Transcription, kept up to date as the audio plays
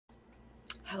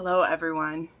Hello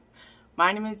everyone,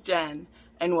 my name is Jen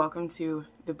and welcome to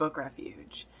the Book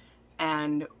Refuge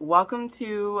and welcome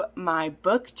to my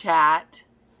book chat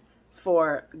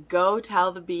for Go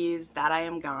Tell the Bees That I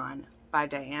Am Gone by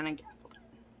Diana Gabaldon.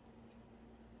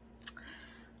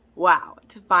 Wow,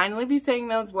 to finally be saying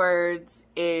those words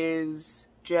is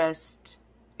just,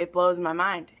 it blows my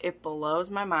mind. It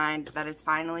blows my mind that it's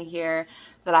finally here,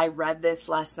 that I read this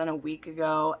less than a week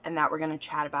ago and that we're going to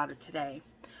chat about it today.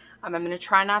 I'm going to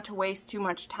try not to waste too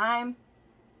much time.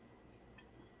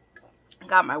 I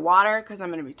got my water because I'm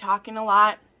going to be talking a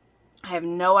lot. I have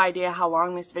no idea how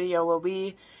long this video will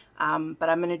be, but I'm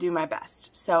going to do my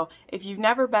best. So if you've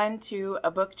never been to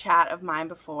a book chat of mine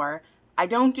before, I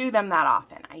don't do them that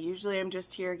often. I usually am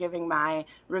just here giving my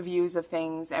reviews of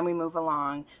things and we move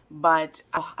along, but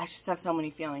I just have so many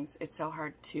feelings. It's so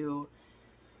hard to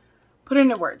put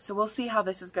into words. So we'll see how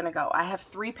this is going to go. I have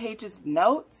 3 pages of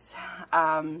notes.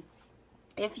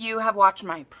 If you have watched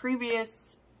my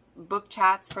previous book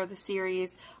chats for the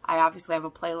series, I obviously have a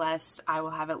playlist. I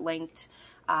will have it linked.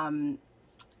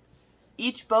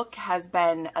 Each book has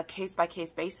been a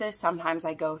case-by-case basis. Sometimes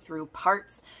I go through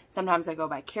parts. Sometimes I go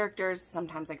by characters.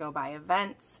 Sometimes I go by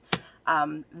events.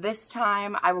 This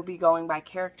time I will be going by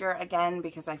character again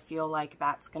because I feel like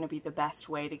that's going to be the best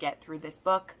way to get through this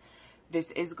book.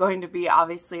 This is going to be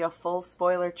obviously a full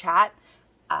spoiler chat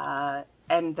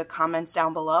and the comments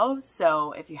down below.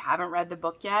 So if you haven't read the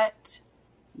book yet,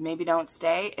 maybe don't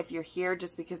stay. If you're here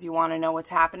just because you want to know what's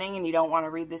happening and you don't want to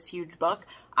read this huge book,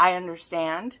 I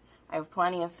understand. I have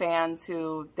plenty of fans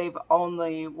who they've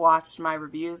only watched my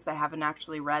reviews. They haven't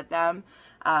actually read them.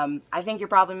 I think you're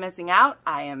probably missing out.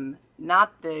 I am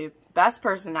not the best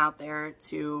person out there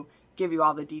to give you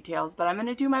all the details, but I'm going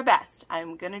to do my best.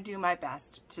 I'm going to do my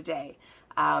best today.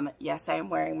 Yes, I am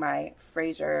wearing my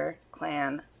Fraser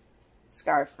clan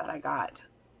scarf that I got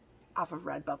off of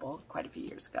Redbubble quite a few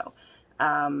years ago.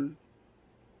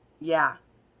 Yeah,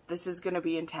 this is going to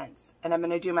be intense and I'm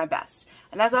going to do my best.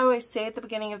 And as I always say at the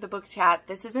beginning of the book chat,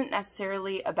 this isn't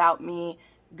necessarily about me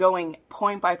going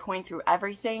point by point through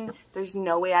everything. There's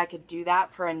no way I could do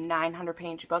that for a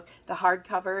 900-page book. The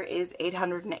hardcover is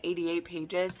 888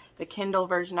 pages. The Kindle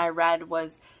version I read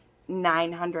was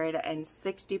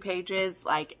 960 pages.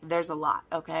 Like, there's a lot,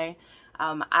 okay?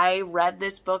 I read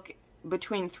this book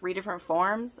between 3 different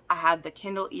forms. I had the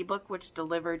Kindle ebook, which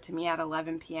delivered to me at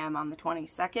 11 p.m. on the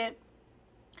 22nd.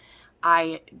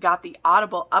 I got the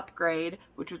Audible upgrade,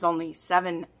 which was only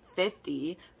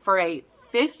 $7.50 for a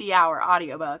 50-hour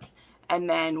audiobook. And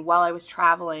then while I was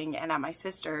traveling and at my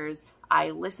sister's, I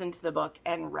listened to the book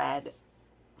and read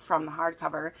from the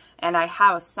hardcover. And I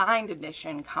have a signed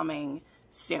edition coming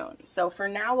soon. So for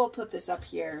now, we'll put this up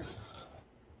here.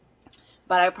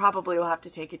 But I probably will have to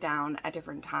take it down at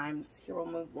different times. Here, we'll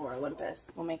move Lore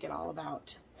Olympus. We'll make it all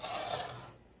about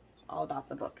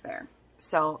the book there.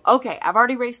 So, okay, I've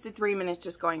already wasted 3 minutes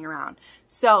just going around.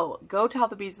 So, Go Tell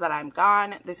the Bees That I'm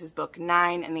Gone. This is book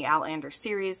 9 in the Outlander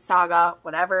series, saga,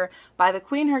 whatever, by the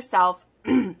queen herself,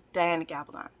 Diana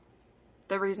Gabaldon.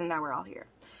 The reason that we're all here.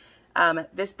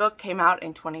 This book came out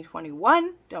in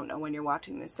 2021. Don't know when you're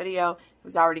watching this video. It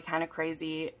was already kind of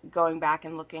crazy going back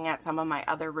and looking at some of my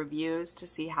other reviews to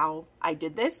see how I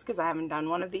did this, because I haven't done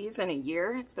one of these in a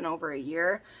year. It's been over a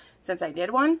year since I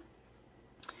did one.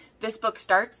 This book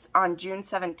starts on June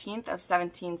 17th of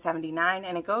 1779,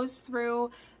 and it goes through,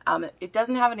 it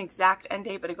doesn't have an exact end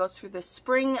date, but it goes through the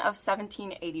spring of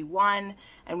 1781,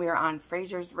 and we are on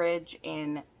Fraser's Ridge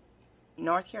in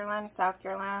North Carolina, South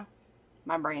Carolina.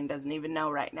 My brain doesn't even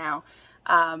know right now.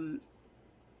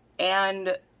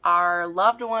 And our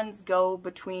loved ones go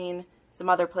between some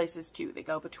other places too. They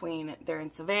go between, they're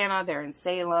in Savannah, they're in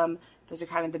Salem. Those are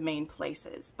kind of the main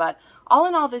places. But all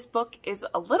in all, this book is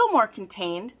a little more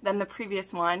contained than the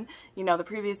previous one. You know, the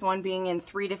previous one being in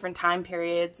 3 different time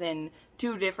periods in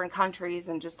 2 different countries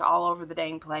and just all over the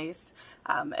dang place.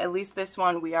 At least this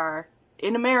one, we are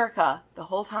in America the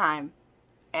whole time.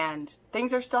 And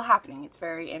things are still happening. It's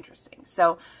very interesting.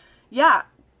 So, yeah,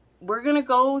 we're going to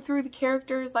go through the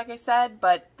characters, like I said,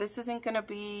 but this isn't going to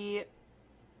be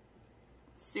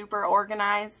super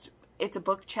organized. It's a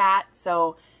book chat,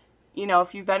 so, you know,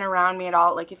 if you've been around me at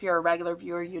all, like if you're a regular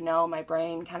viewer, you know my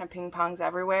brain kind of ping-pongs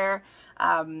everywhere.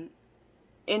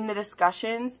 In the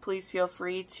discussions, please feel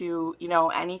free to, you know,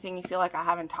 anything you feel like I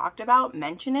haven't talked about,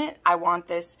 mention it. I want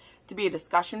this to be a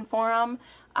discussion forum.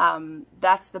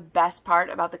 That's the best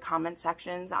part about the comment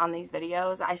sections on these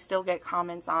videos. I still get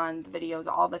comments on the videos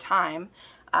all the time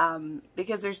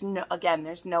because there's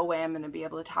no way I'm going to be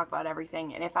able to talk about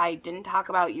everything. And if I didn't talk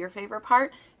about your favorite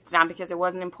part, it's not because it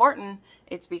wasn't important.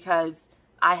 It's because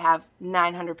I have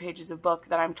 900 pages of book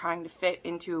that I'm trying to fit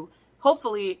into,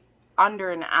 hopefully,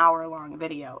 under an hour-long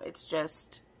video. It's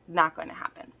just not going to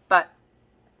happen. But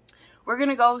we're going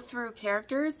to go through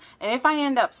characters, and if I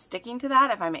end up sticking to that,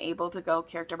 if I'm able to go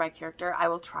character by character, I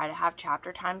will try to have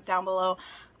chapter times down below.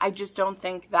 I just don't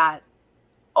think that,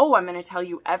 oh, I'm going to tell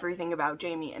you everything about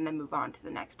Jamie and then move on to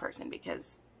the next person,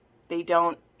 because they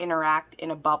don't interact in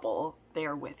a bubble. They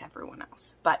are with everyone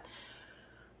else. But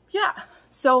yeah,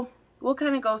 so we'll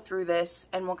kind of go through this,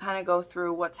 and we'll kind of go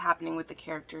through what's happening with the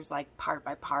characters, like part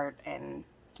by part, and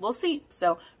we'll see.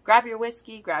 So grab your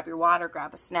whiskey, grab your water,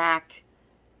 grab a snack.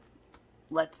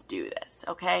 Let's do this,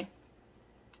 okay?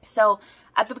 So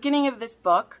at the beginning of this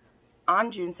book, on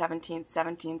June 17th,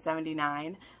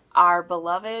 1779, our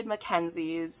beloved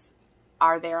Mackenzies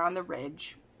are there on the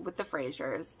ridge with the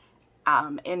Frasers,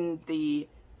 in the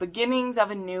beginnings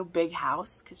of a new big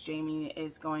house, because Jamie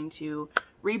is going to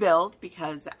rebuild,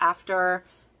 because after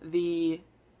the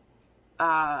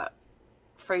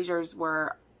Frasers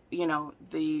were, you know,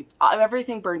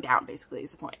 everything burned down, basically,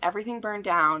 is the point. Everything burned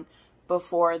down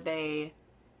before they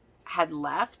had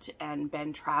left and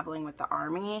been traveling with the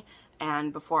army,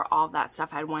 and before all that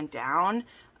stuff had went down,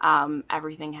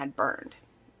 everything had burned.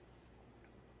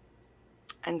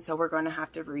 And so we're going to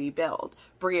have to rebuild.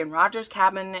 Bree and Roger's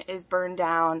cabin is burned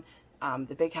down.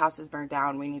 The big house is burned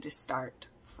down. We need to start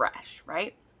fresh,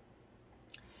 right?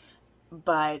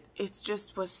 But it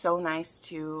just was so nice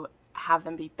to have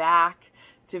them be back,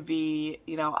 to be,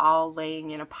 you know, all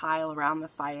laying in a pile around the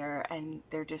fire, and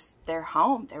they're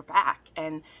home, they're back.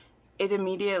 And it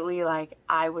immediately, like,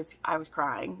 I was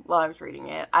crying while I was reading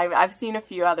it. I've seen a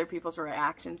few other people's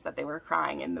reactions that they were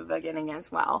crying in the beginning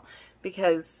as well,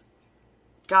 because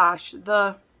gosh,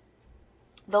 the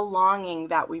longing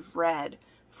that we've read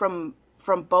from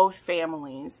both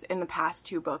families in the past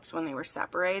two books when they were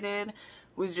separated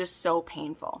was just so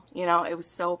painful. You know, it was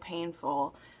so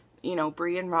painful. You know,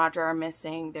 Bree and Roger are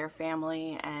missing their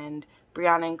family, and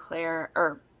Brianna and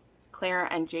Claire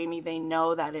and Jamie, they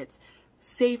know that it's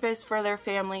safest for their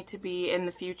family to be in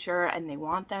the future, and they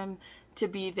want them to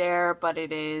be there, but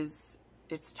it's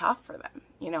tough for them,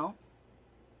 you know?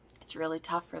 It's really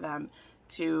tough for them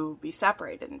to be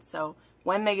separated. And so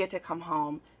when they get to come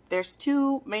home, there's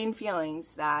two main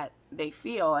feelings that they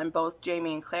feel, and both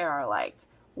Jamie and Claire are like,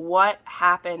 what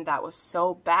happened that was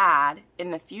so bad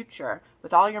in the future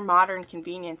with all your modern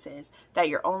conveniences that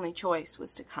your only choice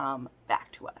was to come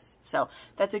back to us? So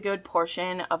that's a good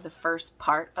portion of the first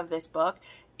part of this book,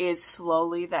 is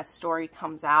slowly that story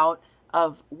comes out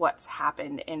of what's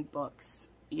happened in books,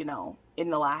 you know, in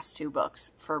the last two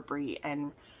books for Bree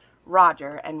and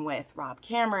Roger, and with Rob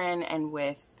Cameron, and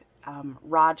with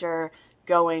Roger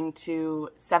going to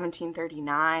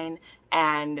 1739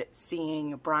 and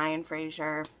seeing Brian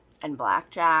Fraser and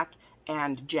Blackjack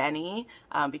and Jenny,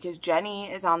 because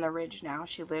Jenny is on the ridge now.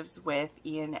 She lives with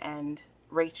Ian and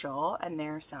Rachel and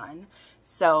their son.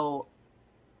 So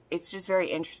it's just very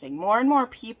interesting. More and more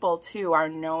people, too, are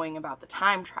knowing about the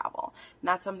time travel. And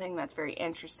that's something that's very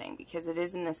interesting, because it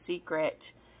isn't a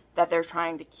secret that they're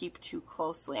trying to keep too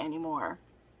closely anymore.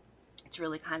 It's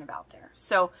really kind of out there.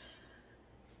 So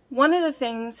one of the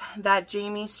things that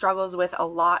Jamie struggles with a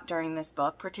lot during this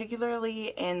book,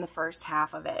 particularly in the first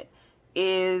half of it,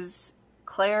 is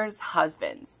Claire's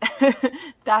husbands.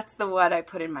 That's the word I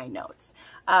put in my notes.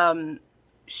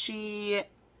 She,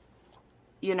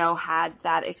 you know, had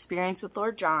that experience with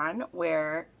Lord John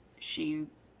where she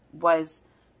was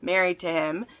married to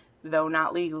him, though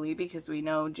not legally, because we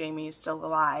know Jamie is still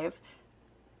alive,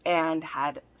 and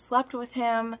had slept with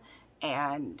him.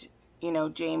 And, you know,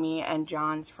 Jamie and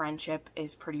John's friendship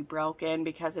is pretty broken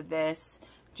because of this.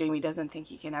 Jamie doesn't think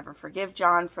he can ever forgive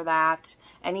John for that,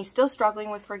 and he's still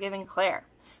struggling with forgiving Claire.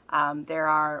 There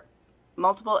are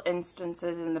multiple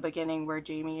instances in the beginning where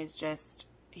Jamie is just,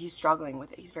 he's struggling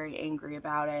with it. He's very angry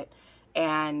about it,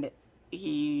 and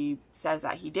he says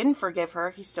that he didn't forgive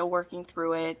her. He's still working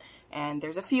through it, and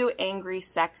there's a few angry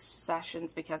sex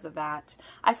sessions because of that.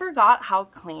 I forgot how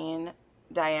clean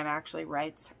Diana actually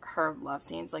writes her love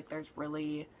scenes. Like, there's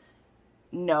really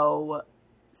no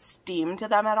steam to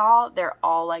them at all. They're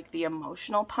all like the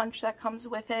emotional punch that comes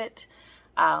with it.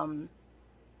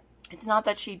 It's not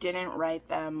that she didn't write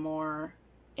them more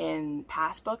in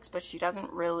past books, but she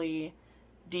doesn't really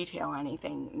detail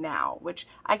anything now, which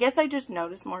I guess I just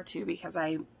notice more too because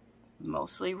I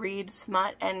mostly read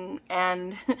smut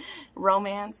and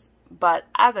romance. But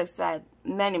as I've said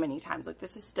many times, like,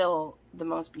 this is still the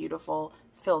most beautiful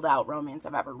filled out romance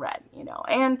I've ever read, you know.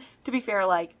 And to be fair,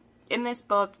 like, in this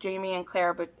book, Jamie and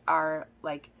Claire are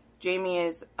like, Jamie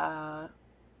is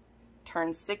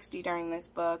turns 60 during this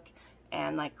book,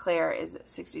 and like Claire is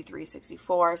 63,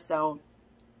 64, so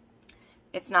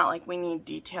it's not like we need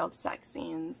detailed sex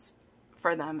scenes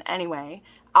for them anyway.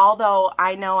 Although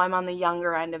I know I'm on the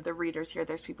younger end of the readers here.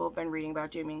 There's people who've been reading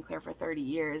about Jamie and Claire for 30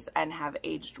 years and have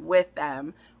aged with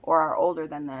them or are older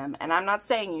than them. And I'm not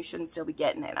saying you shouldn't still be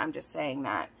getting it. I'm just saying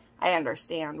that I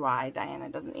understand why Diana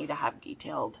doesn't need to have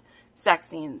detailed sex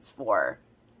scenes for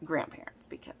grandparents,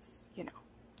 because, you know,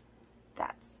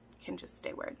 that can just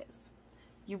stay where it is.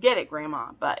 You get it,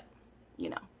 Grandma, but, you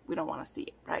know, we don't want to see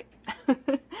it, right?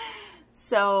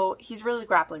 So he's really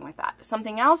grappling with that.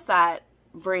 Something else that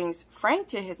brings Frank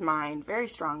to his mind very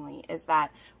strongly is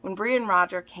that when Bree and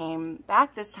Roger came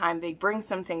back this time, they bring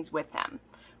some things with them,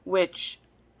 which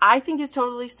I think is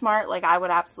totally smart. Like, I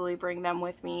would absolutely bring them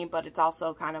with me, but it's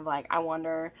also kind of like, I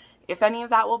wonder if any of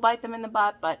that will bite them in the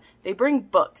butt. But they bring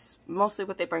books. Mostly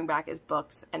what they bring back is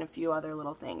books and a few other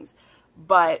little things.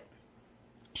 But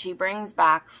she brings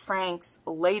back Frank's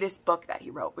latest book that he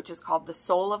wrote, which is called The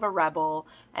Soul of a Rebel,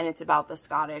 and it's about the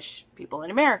Scottish people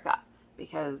in America.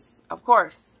 Because, of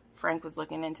course, Frank was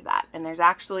looking into that. And there's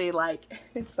actually, like,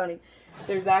 it's funny,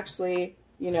 there's actually,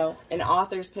 you know, an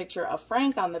author's picture of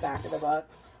Frank on the back of the book.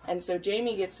 And so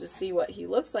Jamie gets to see what he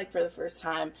looks like for the first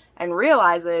time and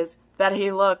realizes that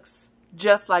he looks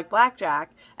just like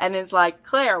Blackjack, and is like,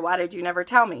 Claire, why did you never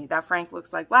tell me that Frank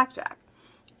looks like Blackjack?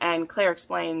 And Claire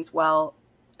explains, well,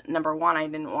 number one, I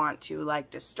didn't want to, like,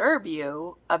 disturb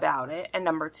you about it. And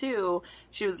number two,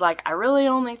 she was like, I really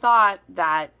only thought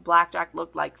that Blackjack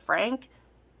looked like Frank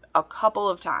a couple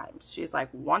of times. She's like,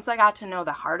 once I got to know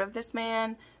the heart of this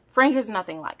man, Frank is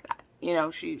nothing like that. You know,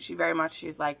 she very much,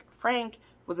 she's like, Frank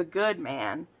was a good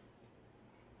man.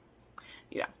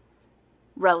 You know,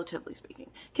 relatively speaking.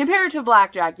 Compared to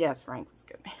Blackjack, yes, Frank was a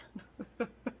good man.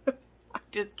 I'm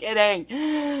just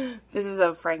kidding. This is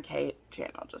a Frank hate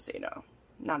channel, just so you know.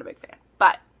 Not a big fan.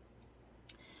 But,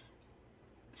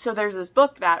 so there's this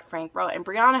book that Frank wrote, and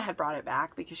Brianna had brought it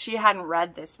back because she hadn't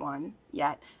read this one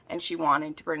yet, and she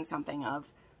wanted to bring something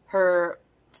of her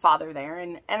father there,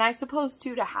 and I suppose,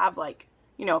 too, to have, like,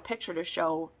 you know, a picture to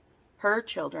show her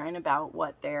children about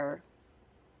what their,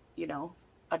 you know,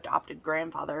 adopted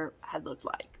grandfather had looked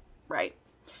like, right?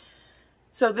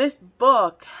 So this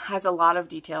book has a lot of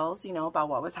details, you know, about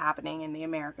what was happening in the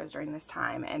Americas during this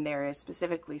time. And there is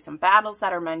specifically some battles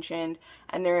that are mentioned.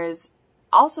 And there is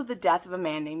also the death of a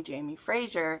man named James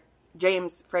Fraser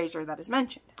that is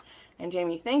mentioned. And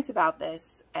Jamie thinks about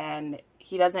this, and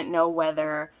he doesn't know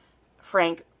whether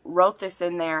Frank wrote this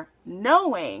in there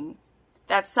knowing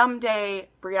that someday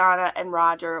Brianna and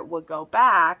Roger would go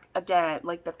back again,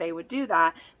 like that they would do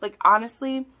that. Like,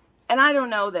 honestly, and I don't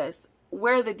know this,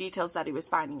 where are the details that he was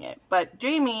finding it? But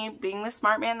Jamie, being the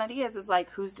smart man that he is like,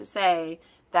 who's to say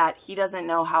that he doesn't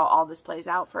know how all this plays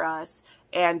out for us?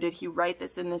 And did he write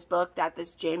this in this book that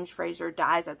this James Fraser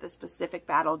dies at this specific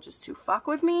battle just to fuck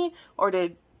with me? Or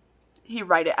did he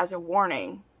write it as a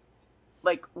warning?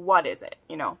 Like, what is it,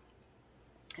 you know?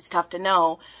 It's tough to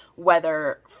know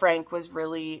whether Frank was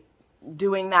really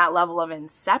doing that level of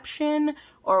inception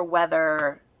or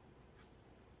whether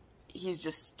he's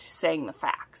just saying the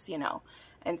facts, you know.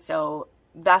 And so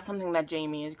that's something that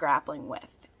Jamie is grappling with.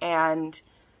 And,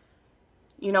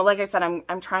 you know, like I said,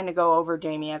 I'm trying to go over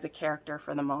Jamie as a character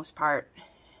for the most part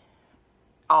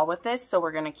all with this, so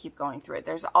we're going to keep going through it.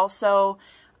 There's also,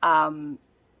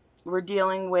 we're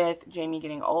dealing with Jamie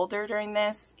getting older during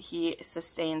this. He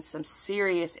sustains some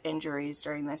serious injuries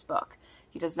during this book.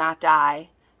 He does not die.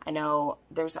 I know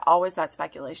there's always that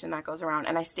speculation that goes around,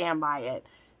 and I stand by it.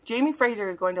 Jamie Fraser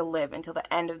is going to live until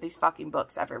the end of these fucking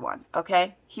books, everyone.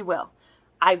 Okay? He will.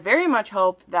 I very much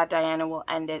hope that Diana will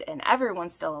end it and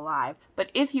everyone's still alive.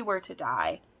 But if he were to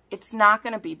die, it's not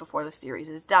going to be before the series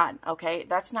is done. Okay?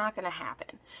 That's not going to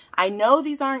happen. I know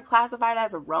these aren't classified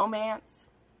as a romance,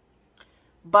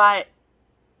 but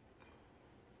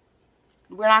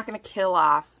we're not going to kill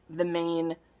off the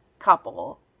main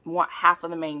couple, half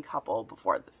of the main couple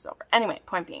before this is over. Anyway,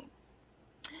 point being.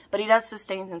 But he does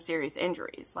sustain some serious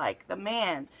injuries. Like, the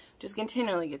man just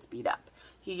continually gets beat up.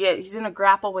 He's in a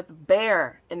grapple with a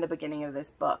bear in the beginning of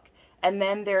this book. And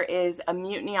then there is a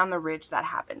mutiny on the ridge that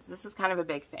happens. This is kind of a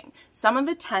big thing. Some of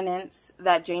the tenants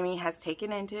that Jamie has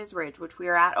taken into his ridge, which we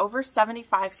are at over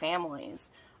 75 families,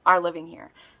 are living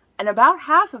here. And about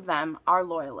half of them are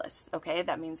loyalists, okay?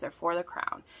 That means they're for the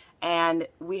crown. And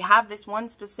we have this one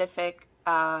specific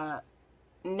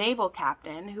naval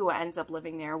captain who ends up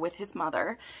living there with his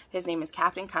mother. His name is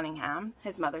Captain Cunningham.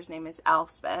 His mother's name is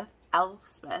Elspeth,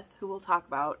 who we'll talk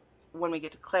about when we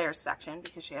get to Claire's section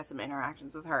because she has some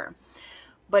interactions with her.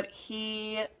 But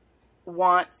he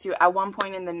wants to, at one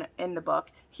point in the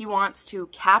book, he wants to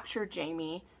capture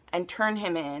Jamie and turn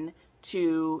him in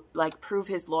to like prove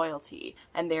his loyalty.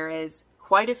 And there is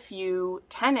quite a few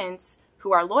tenants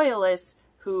who are loyalists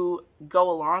who go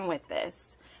along with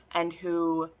this, and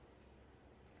who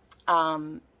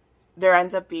there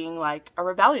ends up being like a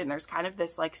rebellion. There's kind of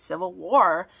this like civil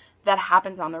war that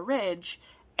happens on the ridge,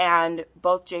 and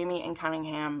both Jamie and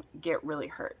Cunningham get really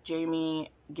hurt.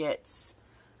 Jamie gets,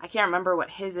 I can't remember what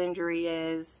his injury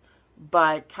is,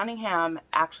 but Cunningham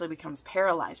actually becomes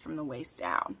paralyzed from the waist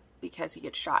down because he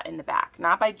gets shot in the back.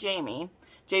 Not by Jamie.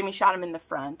 Jamie shot him in the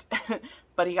front,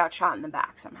 but he got shot in the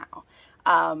back somehow.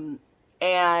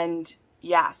 And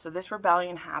yeah, so this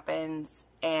rebellion happens,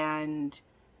 and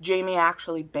Jamie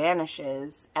actually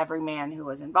banishes every man who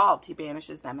was involved. He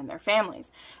banishes them and their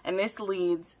families. And this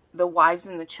leads the wives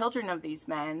and the children of these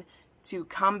men to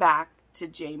come back to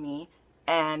Jamie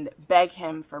and beg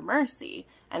him for mercy.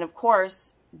 And of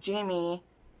course, Jamie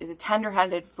is a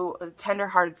tender-hearted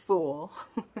fool.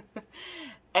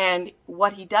 And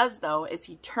what he does, though, is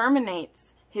he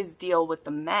terminates his deal with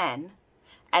the men,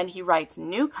 and he writes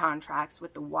new contracts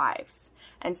with the wives.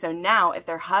 And so now, if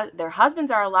their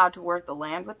husbands are allowed to work the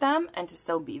land with them and to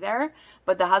still be there,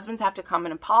 but the husbands have to come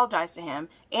and apologize to him,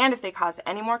 and if they cause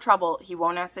any more trouble, he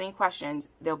won't ask any questions.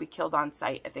 They'll be killed on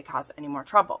sight if they cause any more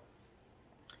trouble.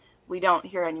 We don't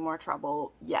hear any more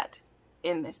trouble yet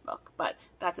in this book, but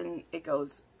it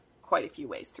goes quite a few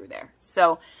ways through there.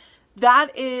 So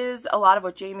that is a lot of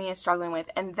what Jamie is struggling with.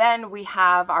 And then we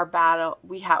have our battle.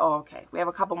 We have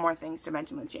a couple more things to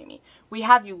mention with Jamie. We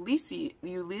have Ulysses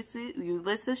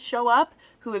show up,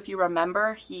 who, if you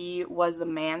remember, he was the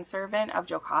manservant of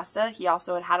Jocasta. He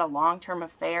also had a long-term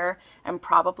affair and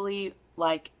probably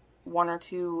like one or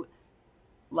two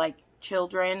like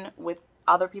children with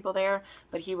other people there,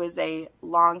 but he was a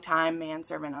long-time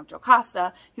manservant of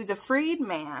Jocasta. He was a freed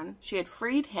man. She had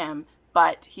freed him,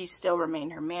 but he still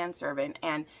remained her manservant,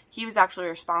 and he was actually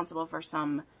responsible for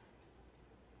some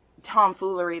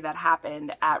tomfoolery that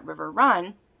happened at River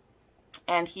Run,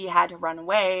 and he had to run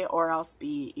away or else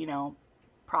be, you know,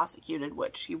 prosecuted,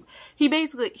 which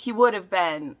he would have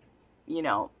been, you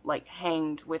know, like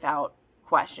hanged without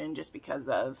question just because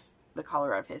of the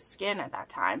color of his skin at that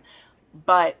time.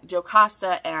 But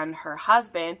Jocasta and her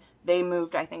husband, they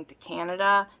moved, I think, to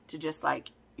Canada to just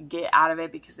like get out of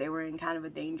it because they were in kind of a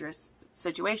dangerous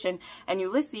situation. And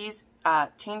Ulysses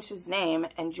changed his name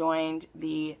and joined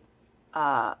the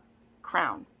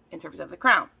crown, in service of the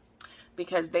crown,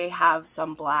 because they have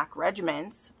some black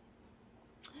regiments,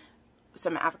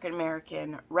 some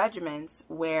African-American regiments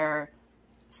where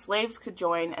slaves could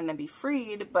join and then be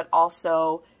freed, but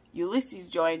also Ulysses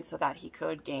joined so that he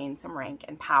could gain some rank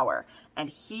and power. And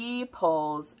he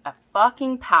pulls a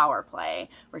fucking power play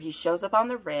where he shows up on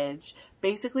the ridge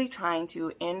basically trying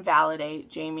to invalidate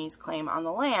Jamie's claim on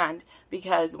the land,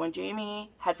 because when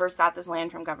Jamie had first got this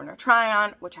land from Governor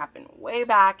Tryon, which happened way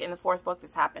back in the 4th book,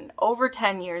 this happened over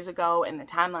 10 years ago in the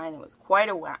timeline, it was quite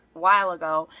a while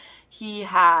ago, he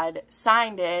had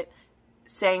signed it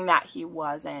saying that he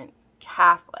wasn't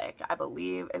Catholic, I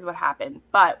believe, is what happened.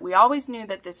 But we always knew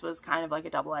that this was kind of like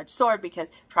a double-edged sword, because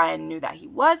Tryon knew that he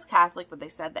was Catholic, but they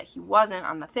said that he wasn't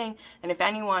on the thing. And if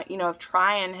anyone, you know, if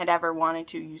Tryon had ever wanted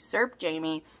to usurp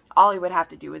Jamie, all he would have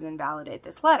to do is invalidate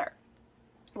this letter.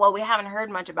 Well, we haven't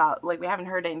heard much about, like, we haven't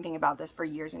heard anything about this for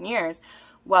years and years.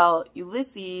 Well,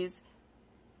 Ulysses,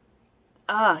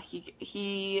 I'm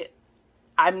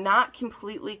not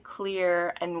completely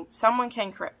clear, and someone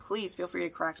can please feel free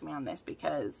to correct me on this,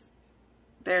 because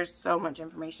there's so much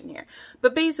information here.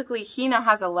 But basically, he now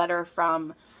has a letter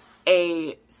from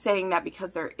saying that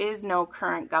because there is no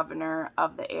current governor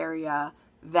of the area,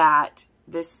 that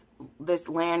this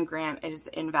land grant is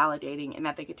invalidating and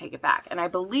that they could take it back. And I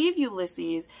believe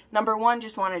Ulysses, number one,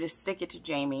 just wanted to stick it to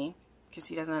Jamie because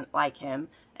he doesn't like him,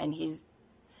 and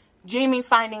Jamie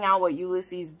finding out what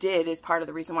Ulysses did is part of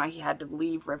the reason why he had to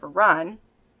leave River Run.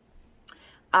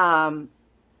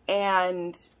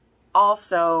 And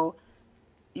also,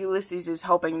 Ulysses is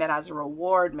hoping that as a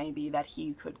reward, maybe, that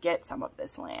he could get some of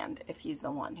this land if he's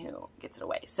the one who gets it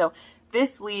away. So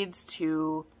this leads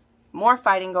to more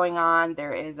fighting going on.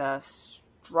 There is a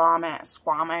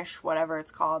squamish, whatever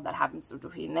it's called, that happens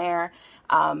between there.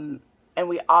 And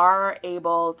we are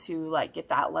able to like get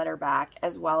that letter back,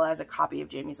 as well as a copy of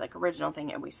Jamie's like original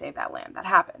thing, and we save that land. That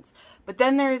happens. But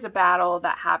then there is a battle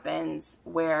that happens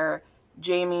where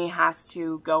Jamie has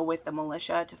to go with the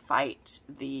militia to fight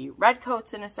the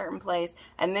redcoats in a certain place,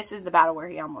 and this is the battle where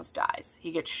he almost dies.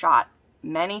 He gets shot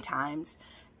many times,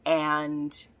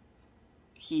 and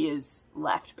he is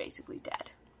left basically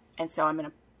dead. And so I'm going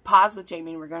to pause with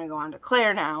Jamie, and we're going to go on to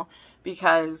Claire now,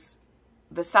 because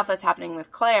the stuff that's happening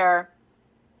with Claire,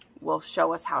 will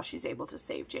show us how she's able to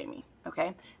save Jamie,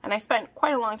 okay? And I spent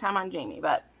quite a long time on Jamie,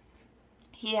 but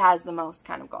he has the most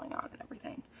kind of going on and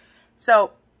everything.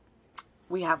 So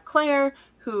we have Claire,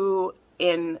 who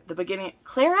in the beginning,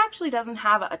 Claire actually doesn't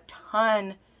have a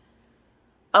ton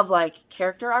of like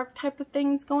character arc type of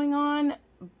things going on,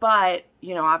 but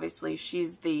you know, obviously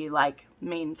she's the like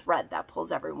main thread that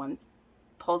pulls everyone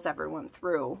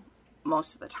through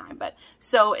most of the time. But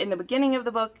so in the beginning of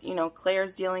the book, you know,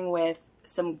 Claire's dealing with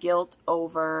some guilt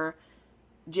over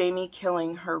Jamie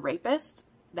killing her rapist.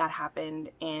 That happened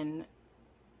in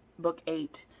book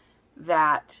 8,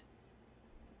 that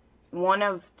one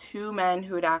of 2 men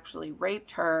who had actually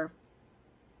raped her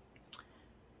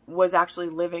was actually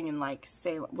living in like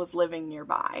Salem, was living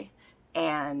nearby,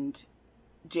 and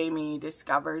Jamie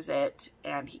discovers it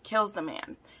and he kills the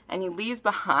man, and he leaves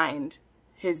behind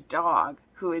his dog,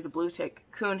 who is a blue tick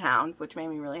coonhound, which made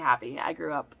me really happy. I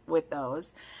grew up with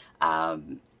those.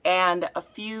 And a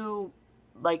few,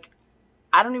 like,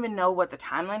 I don't even know what the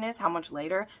timeline is, how much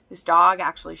later, this dog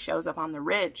actually shows up on the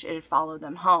ridge. It had followed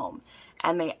them home,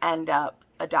 and they end up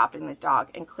adopting this dog.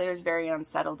 And Claire's very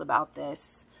unsettled about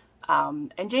this.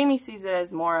 And Jamie sees it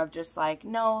as more of just like,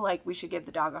 no, like, we should give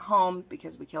the dog a home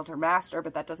because we killed her master,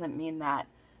 but that doesn't mean that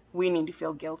we need to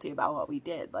feel guilty about what we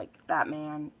did. Like, that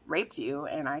man raped you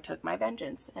and I took my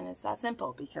vengeance, and it's that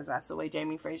simple, because that's the way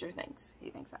Jamie Fraser thinks. He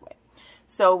thinks that way.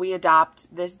 So we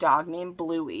adopt this dog named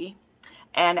Bluey,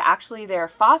 and actually their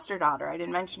foster daughter, I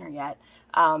didn't mention her yet,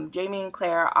 Jamie and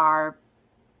Claire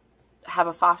have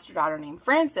a foster daughter named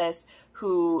Frances,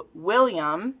 who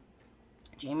William,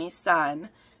 Jamie's son,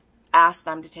 asked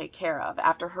them to take care of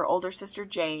after her older sister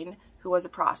Jane, who was a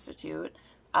prostitute.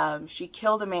 She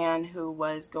killed a man who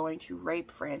was going to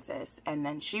rape Frances, and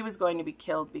then she was going to be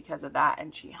killed because of that,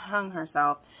 and she hung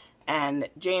herself, and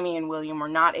Jamie and William were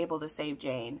not able to save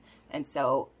Jane, and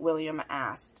so William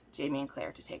asked Jamie and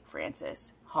Claire to take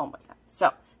Frances home with them.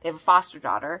 So they have a foster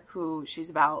daughter who, she's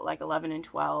about like 11 and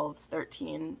 12,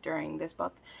 13 during this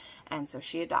book, and so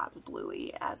she adopts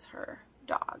Bluey as her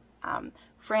dog.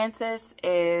 Frances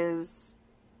is,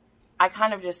 I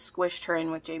kind of just squished her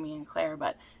in with Jamie and Claire,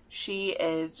 but she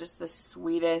is just the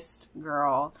sweetest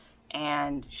girl,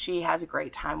 and she has a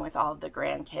great time with all of the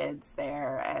grandkids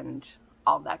there and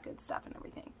all that good stuff and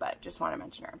everything, but just want to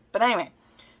mention her. But anyway,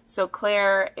 so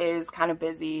Claire is kind of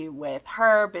busy with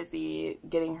her, busy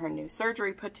getting her new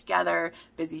surgery put together,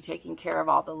 busy taking care of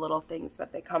all the little things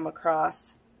that they come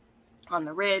across on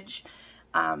the ridge.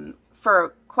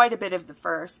 For quite a bit of the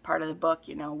first part of the book,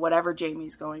 you know, whatever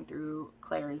Jamie's going through,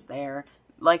 Claire is there.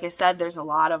 Like I said, there's a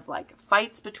lot of like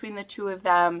fights between the two of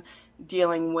them,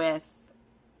 dealing with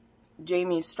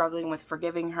Jamie's struggling with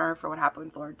forgiving her for what happened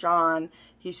with Lord John.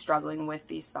 He's struggling with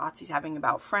these thoughts he's having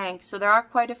about Frank. So there are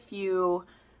quite a few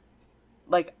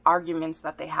like arguments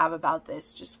that they have about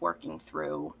this, just working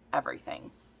through everything.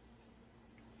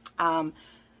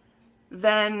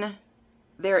 Then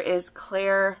there is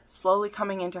Claire slowly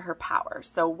coming into her power.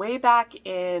 So way back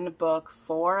in book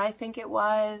 4, I think it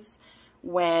was,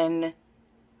 when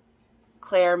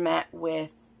Claire met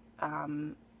with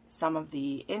some of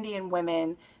the Indian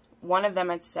women, one of them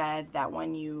had said that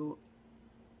when your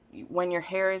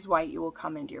hair is white, you will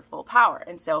come into your full power.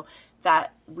 And so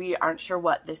that we aren't sure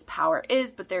what this power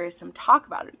is, but there is some talk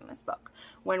about it in this book.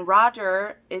 When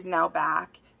Roger is now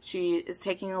back, she is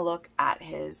taking a look at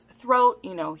his throat.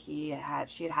 You know, she had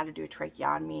to do a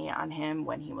tracheotomy on him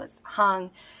when he was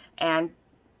hung. And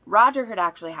Roger had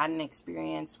actually had an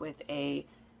experience with a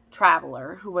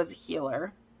traveler who was a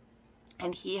healer.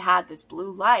 And he had this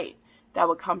blue light that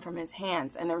would come from his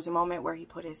hands. And there was a moment where he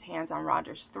put his hands on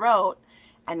Roger's throat,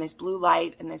 and this blue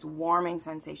light and this warming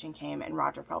sensation came, and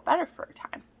Roger felt better for a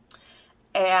time.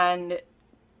 And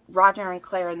Roger and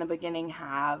Claire in the beginning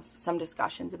have some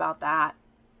discussions about that,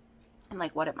 and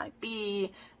like what it might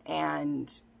be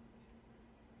and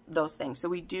those things. So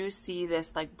we do see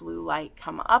this like blue light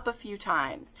come up a few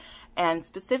times, and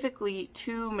specifically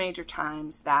 2 major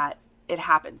times that it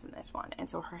happens in this one. And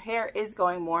so her hair is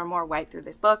going more and more white through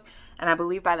this book, and I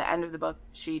believe by the end of the book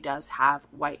she does have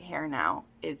white hair now,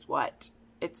 is what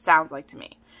it sounds like to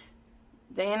me.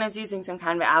 Diana's using some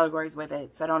kind of allegories with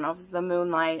it, so I don't know if it's the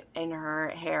moonlight in her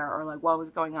hair or like what was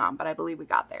going on, but I believe we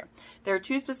got there. There are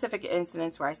 2 specific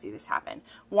incidents where I see this happen.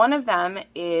 One of them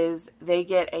is they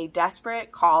get a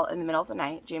desperate call in the middle of the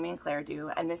night, Jamie and Claire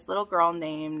do, and this little girl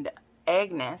named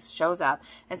Agnes shows up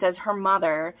and says her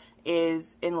mother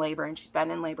is in labor, and she's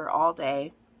been in labor all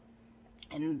day,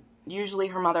 and usually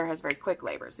her mother has very quick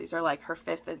labors. These are like her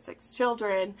 5th and 6th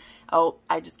children. Oh,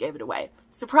 I just gave it away.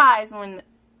 Surprise, when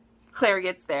Claire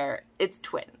gets there, it's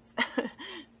twins.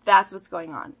 That's what's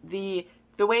going on. The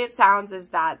the way it sounds is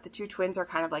that the two twins are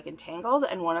kind of like entangled,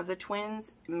 and one of the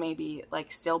twins may be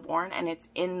like stillborn, and it's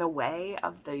in the way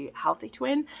of the healthy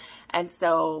twin. And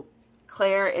so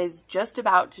Claire is just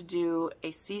about to do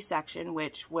a C-section,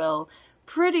 which will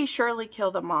pretty surely kill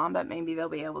the mom, but maybe they'll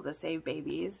be able to save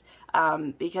babies,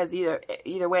 because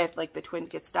either way, if like the twins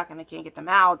get stuck and they can't get them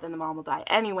out, then the mom will die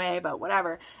anyway, but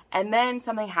whatever. And then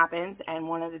something happens, and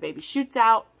one of the babies shoots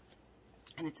out,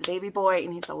 and it's a baby boy,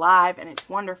 and he's alive, and it's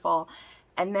wonderful.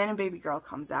 And then a baby girl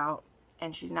comes out,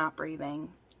 and she's not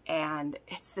breathing, and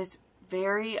it's this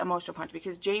very emotional punch,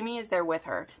 because Jamie is there with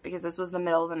her, because this was the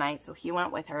middle of the night, so he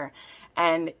went with her,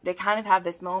 and they kind of have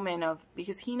this moment of,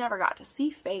 because he never got to see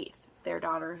Faith, their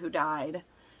daughter, who died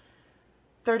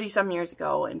 30-some years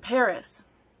ago in Paris.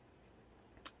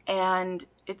 And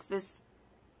it's this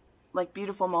like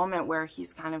beautiful moment where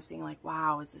he's kind of seeing like,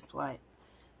 wow, is this what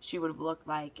she would have looked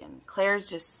like? And Claire's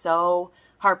just so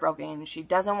heartbroken. She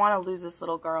doesn't want to lose this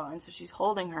little girl, and so she's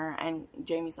holding her, and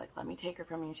Jamie's like, let me take her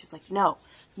from you, and she's like, no,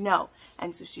 no.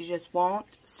 And so she just won't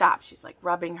stop. She's like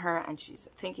rubbing her, and she's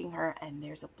thinking her, and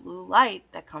there's a blue light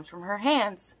that comes from her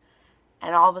hands,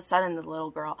 and all of a sudden the little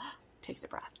girl takes a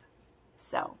breath.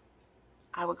 So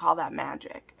I would call that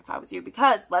magic if I was you,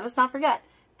 because let us not forget,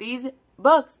 these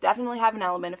books definitely have an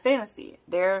element of fantasy.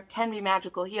 There can be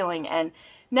magical healing, and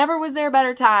never was there a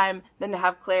better time than to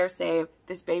have Claire save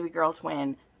this baby girl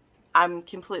twin. I'm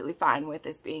completely fine with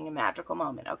this being a magical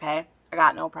moment, okay? I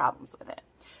got no problems with it.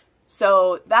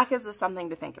 So that gives us something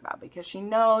to think about, because she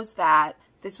knows that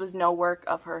this was no work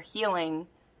of her healing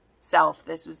self.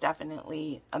 This was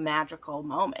definitely a magical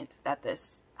moment that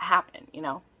this happened, you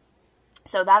know?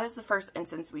 So that is the first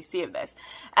instance we see of this.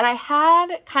 And I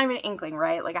had kind of an inkling,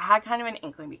 right? Like I had kind of an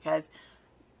inkling, because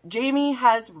Jamie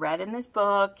has read in this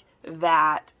book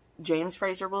that James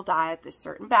Fraser will die at this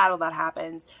certain battle that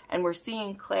happens, and we're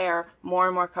seeing Claire more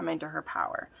and more come into her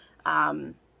power.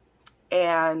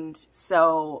 And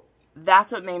so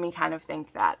that's what made me kind of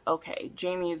think that, okay,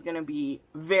 Jamie is going to be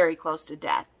very close to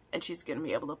death, and she's going to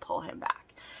be able to pull him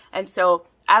back. And so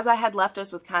as I had left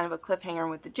us with kind of a cliffhanger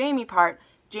with the Jamie part,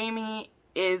 Jamie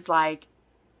is like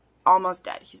almost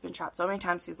dead. He's been shot so many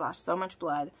times, he's lost so much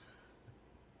blood.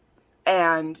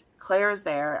 And Claire is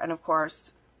there, and of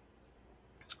course,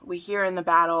 we hear in the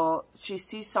battle, she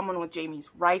sees someone with Jamie's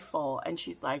rifle, and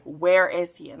she's like, where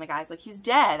is he? And the guy's like, he's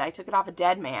dead. I took it off a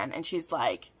dead man. And she's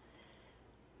like,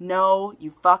 no, you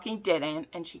fucking didn't.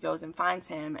 And she goes and finds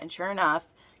him, and sure enough,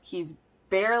 he's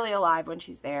barely alive when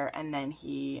she's there, and then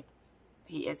he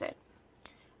isn't.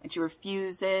 And she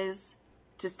refuses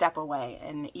to step away,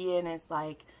 and Ian is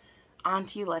like,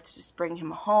 Auntie, let's just bring him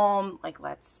home, like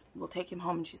we'll take him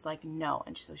home. And she's like, no.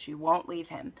 And so she won't leave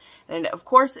him, and it, of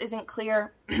course, isn't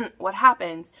clear what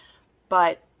happens,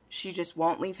 but she just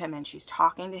won't leave him, and she's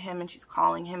talking to him, and she's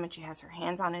calling him, and she has her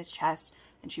hands on his chest,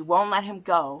 and she won't let him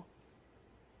go.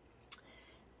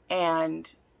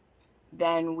 And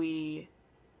then we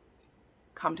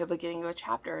come to the beginning of a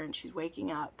chapter, and she's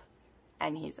waking up,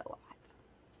 and he's alive.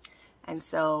 And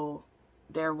so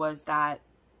there was that,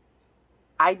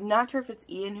 I'm not sure if it's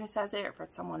Ian who says it or if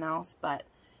it's someone else, but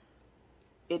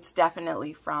it's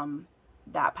definitely from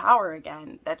that power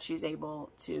again that she's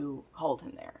able to hold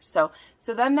him there. So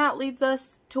then that leads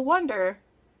us to wonder,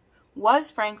 was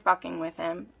Frank fucking with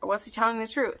him, or was he telling the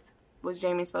truth? Was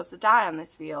Jamie supposed to die on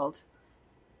this field?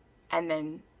 And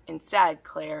then instead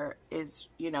Claire is,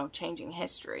 you know, changing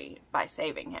history by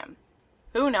saving him.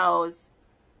 Who knows?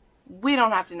 We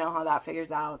don't have to know how that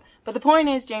figures out. But the point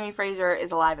is, Jamie Fraser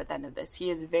is alive at the end of this. He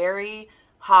is very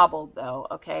hobbled, though,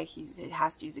 okay? He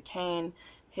has to use a cane.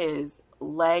 His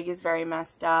leg is very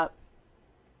messed up.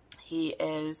 He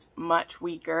is much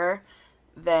weaker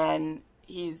than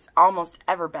he's almost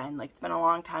ever been. Like, it's been a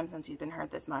long time since he's been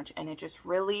hurt this much. And it just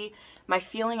really, my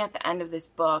feeling at the end of this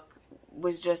book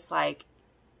was just like,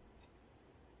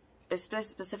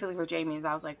 specifically for Jamie, is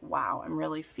I was like, wow, I'm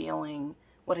really feeling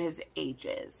what his age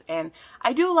is. And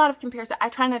I do a lot of comparison. I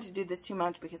try not to do this too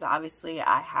much, because obviously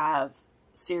I have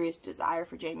serious desire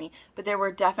for Jamie, but there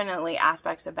were definitely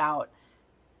aspects about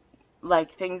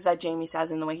like things that Jamie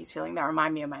says in the way he's feeling that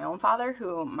remind me of my own father,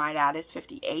 who my dad is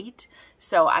 58.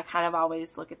 So I kind of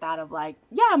always look at that of like,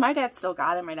 yeah, my dad still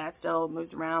got it. My dad still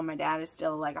moves around. My dad is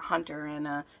still like a hunter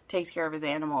and takes care of his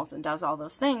animals and does all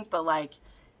those things. But like,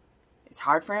 it's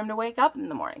hard for him to wake up in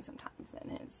the morning sometimes,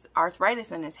 and his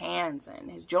arthritis in his hands and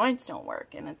his joints don't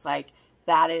work. And it's like,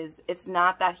 it's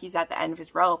not that he's at the end of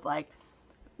his rope. Like,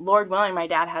 Lord willing, my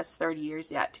dad has 30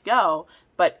 years yet to go,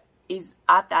 but he's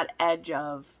at that edge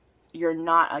of, you're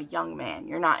not a young man.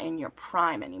 You're not in your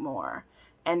prime anymore.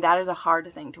 And that is a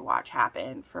hard thing to watch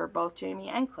happen for both Jamie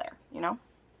and Claire, you know?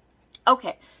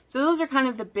 Okay, so those are kind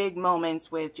of the big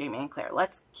moments with Jamie and Claire.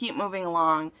 Let's keep moving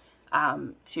along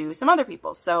to some other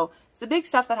people. So the big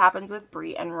stuff that happens with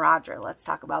Bree and Roger. Let's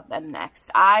talk about them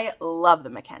next. I love the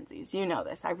Mackenzies. You know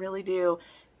this. I really do.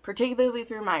 Particularly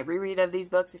through my reread of these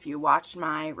books. If you watched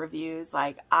my reviews,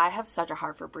 like, I have such a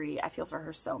heart for Bree. I feel for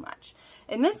her so much.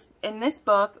 In this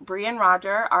book, Bree and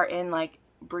Roger are in, like,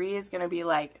 Bree is going to be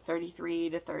like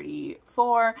 33 to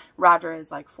 34. Roger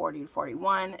is like 40 to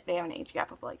 41. They have an age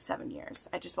gap of like 7 years.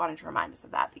 I just wanted to remind us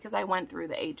of that because I went through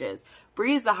the ages.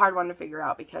 Bree is the hard one to figure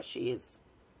out because she's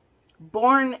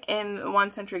born in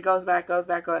one century, goes back,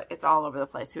 it's all over the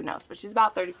place. Who knows? But she's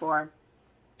about 34.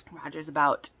 Roger's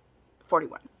about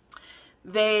 41.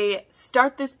 They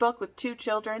start this book with 2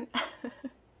 children.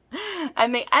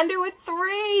 And they end it with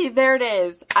 3. There it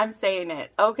is. I'm saying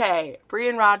it. Okay. Bree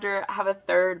and Roger have a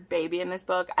 3rd baby in this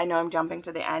book. I know I'm jumping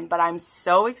to the end, but I'm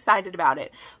so excited about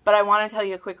it. But I want to tell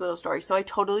you a quick little story. So I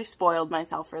totally spoiled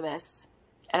myself for this,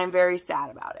 and I'm very sad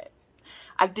about it.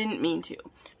 I didn't mean to.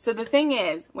 So the thing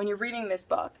is, when you're reading this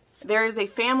book, there is a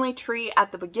family tree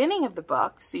at the beginning of the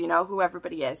book, so you know who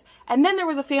everybody is. And then there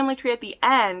was a family tree at the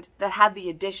end that had the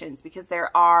additions, because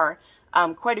there are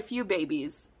quite a few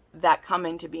babies that come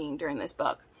into being during this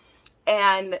book.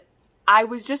 And I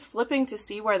was just flipping to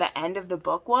see where the end of the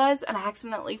book was, and I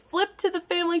accidentally flipped to the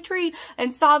family tree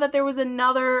and saw that there was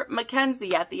another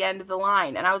Mackenzie at the end of the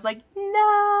line. And I was like,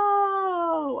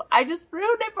 no! I just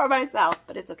ruined it for myself.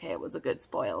 But it's okay. It was a good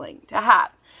spoiling to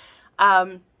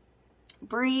have.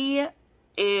 Bree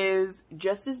is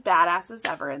just as badass as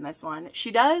ever in this one.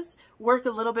 She does work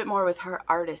a little bit more with her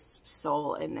artist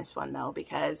soul in this one, though,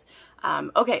 because,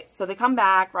 okay, so they come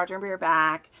back, Roger and Bree are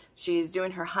back. She's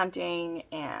doing her hunting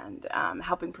and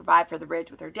helping provide for the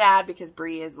Ridge with her dad, because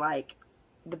Bree is, like,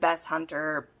 the best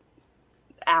hunter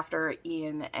after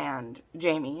Ian and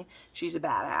Jamie. She's a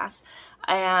badass.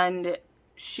 And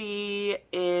she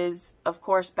is, of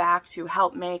course, back to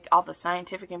help make all the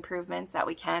scientific improvements that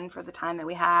we can for the time that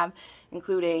we have,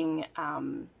 including,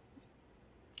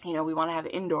 you know, we want to have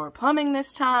indoor plumbing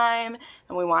this time,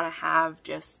 and we want to have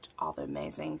just all the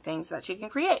amazing things that she can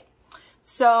create.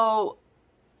 So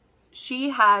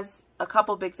she has a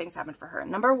couple big things happen for her.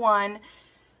 Number one,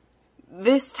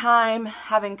 this time,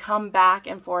 having come back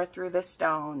and forth through the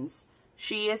stones,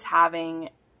 she is having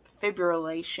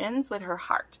fibrillations with her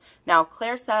heart. Now,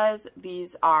 Claire says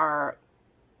these are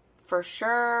for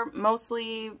sure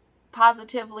mostly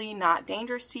positively not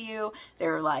dangerous to you.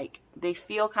 They're like, they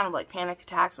feel kind of like panic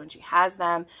attacks when she has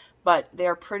them, but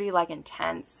they're pretty like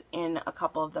intense in a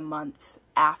couple of the months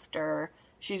after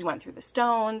she's went through the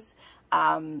stones.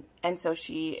 And so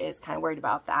she is kind of worried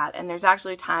about that. And there's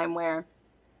actually a time where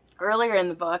earlier in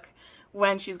the book,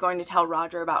 when she's going to tell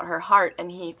Roger about her heart, and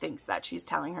he thinks that she's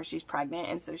telling her she's pregnant,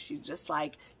 and so she's just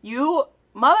like, you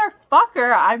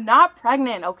motherfucker, I'm not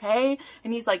pregnant, okay?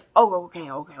 And he's like, oh, okay,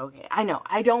 I know,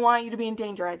 I don't want you to be in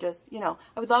danger, I just, you know,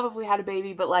 I would love if we had a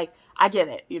baby, but like, I get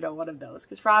it, you know, one of those,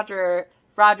 because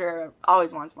Roger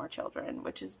always wants more children,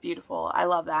 which is beautiful. I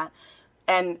love that.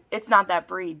 And it's not that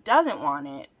Bree doesn't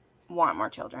want more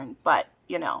children, but,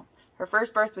 you know, her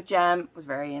first birth with Jenn was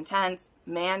very intense.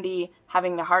 Mandy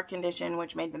having the heart condition,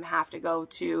 which made them have to go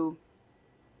to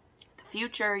the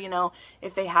future. You know,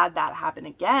 if they had that happen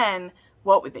again,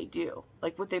 what would they do?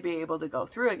 Like, would they be able to go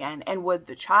through again? And would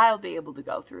the child be able to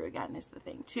go through again is the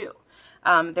thing, too.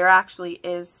 There actually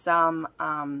is some,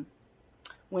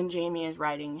 when Jamie is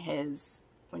writing his,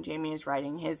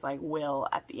 like, will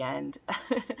at the end,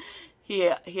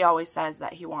 He always says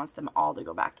that he wants them all to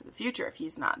go back to the future if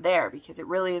he's not there, because it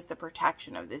really is the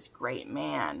protection of this great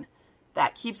man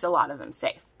that keeps a lot of them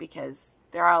safe, because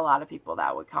there are a lot of people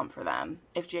that would come for them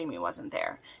if Jamie wasn't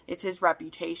there. It's his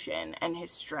reputation and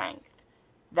his strength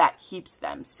that keeps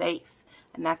them safe.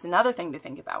 And that's another thing to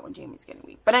think about when Jamie's getting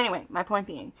weak. But anyway, my point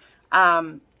being,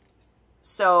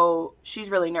 so she's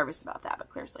really nervous about that, but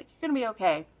Claire's like, you're going to be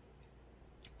okay.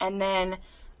 And then,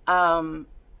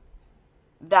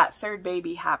 that 3rd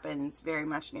baby happens very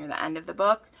much near the end of the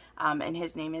book, and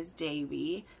his name is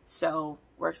Davy, so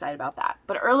we're excited about that.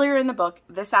 But earlier in the book,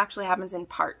 this actually happens in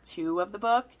part 2 of the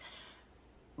book.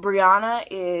 Brianna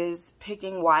is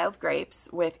picking wild grapes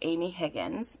with Amy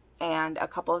Higgins, and a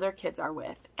couple of their kids are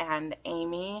with, and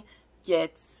Amy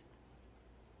gets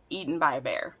eaten by a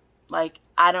bear. Like,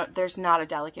 there's not a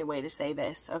delicate way to say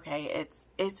this, okay?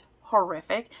 It's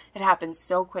horrific. It happens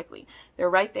so quickly. They're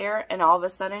right there, and all of a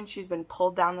sudden she's been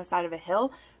pulled down the side of a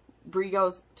hill. Bree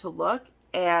goes to look,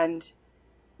 and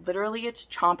literally it's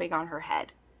chomping on her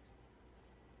head.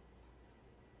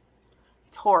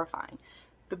 It's horrifying.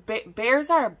 the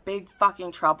bears are a big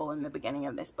fucking trouble in the beginning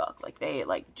of this book.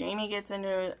 Like, Jamie gets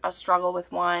into a struggle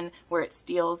with one where it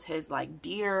steals his, like,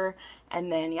 deer,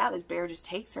 and then, yeah, this bear just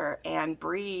takes her, and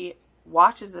Bree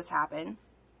watches this happen.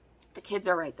 The kids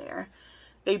are right there.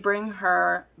 They bring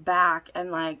her back,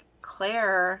 and, like,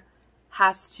 Claire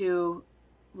has to,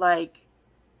 like,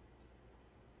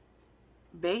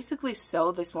 basically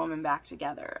sew this woman back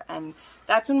together. And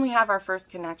that's when we have our first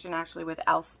connection, actually, with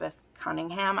Elspeth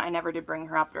Cunningham. I never did bring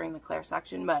her up during the Claire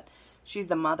section, but she's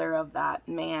the mother of that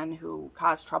man who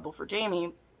caused trouble for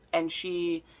Jamie, and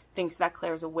she thinks that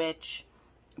Claire's a witch.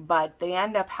 But they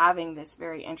end up having this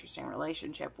very interesting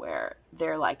relationship where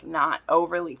they're, like, not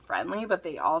overly friendly, but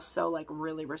they also, like,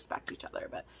 really respect each other.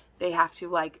 But they have to,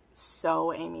 like,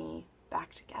 sew Amy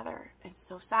back together. It's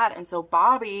so sad. And so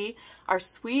Bobby, our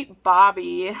sweet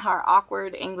Bobby, our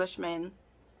awkward Englishman,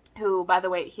 who, by the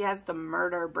way, he has the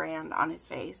murder brand on his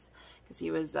face because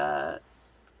he was a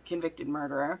convicted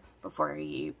murderer before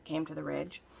he came to the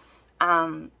Ridge.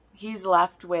 He's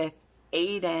left with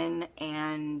Aiden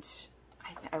and...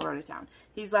 I wrote it down.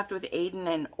 He's left with Aiden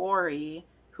and Ori,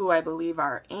 who I believe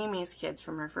are Amy's kids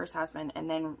from her first husband, and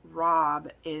then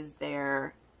Rob is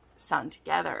their son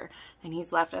together. And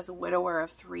he's left as a widower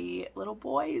of 3 little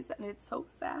boys, and it's so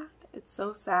sad. It's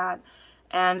so sad.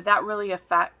 And that really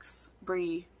affects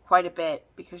Bree quite a bit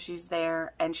because she's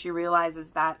there and she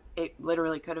realizes that it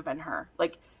literally could have been her.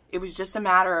 Like, it was just a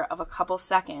matter of a couple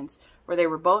seconds where they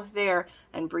were both there,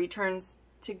 and Bree turns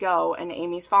to go and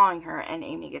Amy's following her and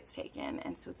Amy gets taken.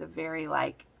 And so it's a very,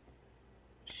 like,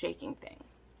 shaking thing.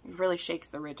 It really shakes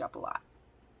the Ridge up a lot.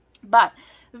 But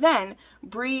then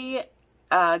Bree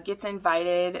gets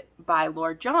invited by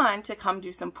Lord John to come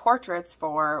do some portraits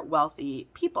for wealthy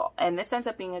people. And this ends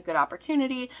up being a good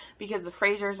opportunity because the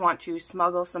Frasers want to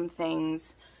smuggle some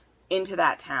things into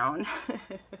that town.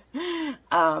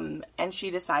 And she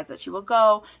decides that she will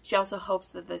go. She also hopes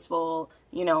that this will,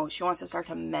 you know, she wants to start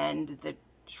to mend the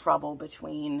trouble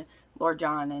between Lord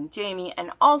John and Jamie,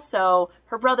 and also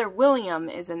her brother William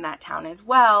is in that town as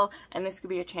well, and this could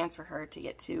be a chance for her to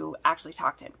get to actually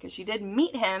talk to him, because she did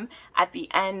meet him at the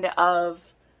end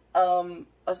of A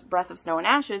Breath of Snow and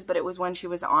Ashes, but it was when she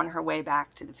was on her way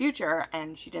back to the future,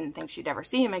 and she didn't think she'd ever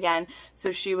see him again,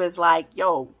 so she was like,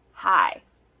 yo, hi,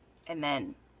 and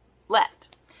then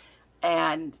left,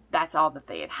 and that's all that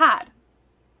they had had.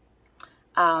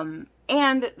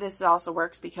 And this also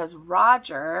works because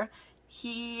Roger,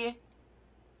 he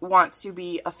wants to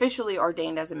be officially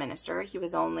ordained as a minister. He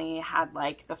was only had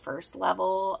like the first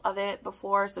level of it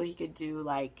before, so he could do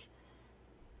like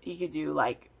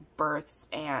births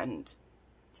and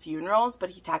funerals,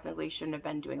 but he technically shouldn't have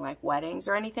been doing like weddings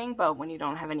or anything. But when you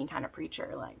don't have any kind of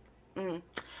preacher, like,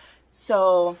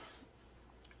 so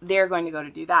they're going to go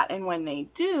to do that. And when they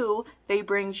do, they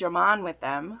bring Germain with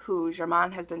them, who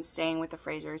Germain has been staying with the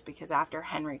Frasers because after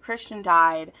Henry Christian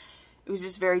died, it was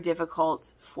just very difficult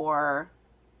for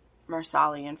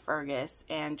Marsali and Fergus.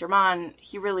 And Germain,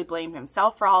 he really blamed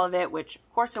himself for all of it, which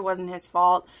of course it wasn't his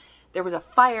fault. There was a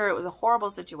fire. It was a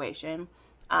horrible situation.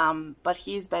 But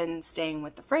he's been staying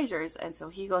with the Frasers, and so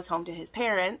he goes home to his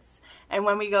parents. And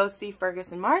when we go see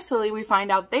Fergus and Marsali, we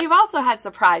find out they've also had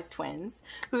surprise twins,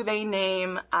 who they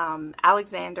name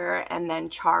Alexander and then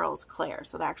Charles Clare.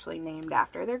 So they're actually named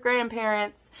after their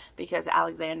grandparents, because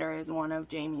Alexander is one of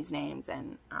Jamie's names,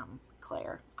 and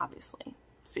Clare obviously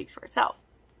speaks for itself.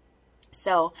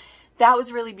 So that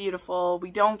was really beautiful.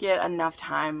 We don't get enough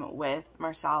time with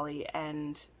Marsali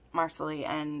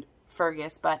and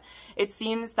Fergus, but it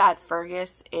seems that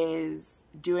Fergus is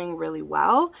doing really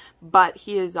well, but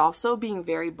he is also being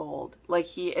very bold. Like,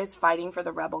 he is fighting for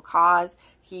the rebel cause.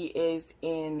 He is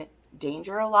in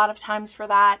danger a lot of times for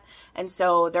that. And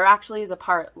so there actually is a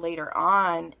part later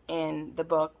on in the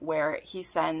book where he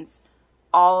sends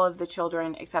all of the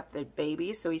children except the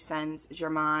babies. So he sends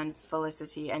Germain,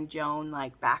 Felicity, and Joan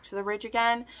like back to the Ridge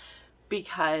again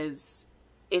because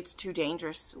it's too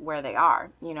dangerous where they are.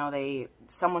 You know,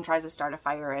 someone tries to start a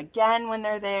fire again when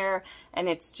they're there, and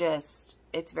it's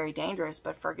very dangerous.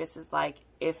 But Fergus is like,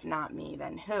 if not me,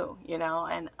 then who? You know,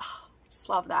 and I just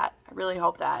love that. I really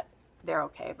hope that they're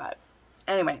okay. But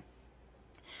anyway,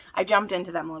 I jumped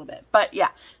into them a little bit. But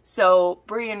yeah, so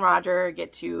Bree and Roger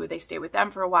they stay with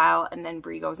them for a while, and then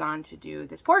Bree goes on to do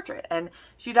this portrait. And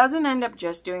she doesn't end up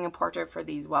just doing a portrait for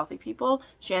these wealthy people.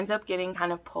 She ends up getting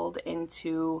kind of pulled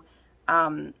into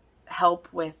help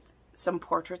with some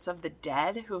portraits of the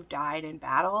dead who've died in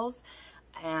battles.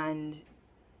 And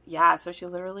yeah, so she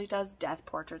literally does death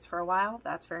portraits for a while.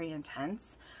 That's very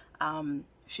intense.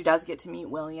 She does get to meet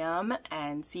William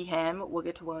and see him. We'll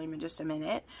get to William in just a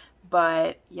minute.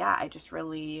 But yeah,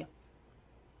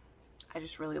 I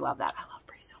just really love that. I love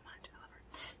Bree so much. I love her.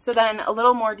 So then a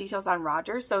little more details on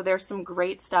Roger. So there's some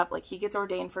great stuff. Like, he gets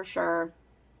ordained for sure.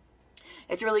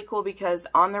 It's really cool because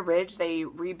on the ridge, they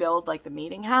rebuild like the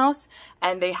meeting house,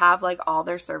 and they have like all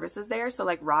their services there. So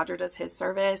like Roger does his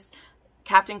service.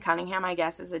 Captain Cunningham, I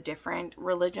guess, is a different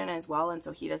religion as well, and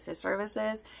so he does his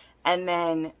services. And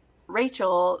then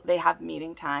Rachel, they have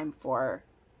meeting time for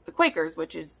the Quakers,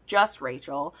 which is just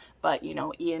Rachel, but you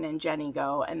know, Ian and Jenny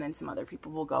go, and then some other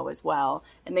people will go as well,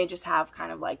 and they just have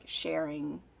kind of like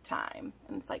sharing time,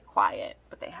 and it's like quiet,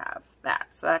 but they have that,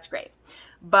 so that's great.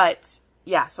 But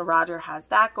yeah, so Roger has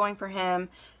that going for him.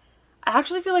 I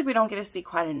actually feel like we don't get to see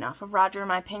quite enough of Roger, in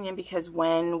my opinion, because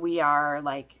when we are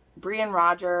like, Bree and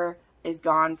Roger is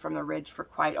gone from the ridge for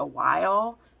quite a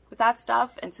while with that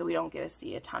stuff, and so we don't get to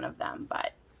see a ton of them,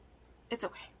 but it's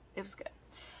okay. It was good.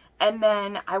 And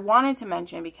then I wanted to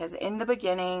mention, because in the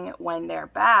beginning when they're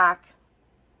back,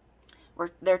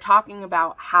 they're talking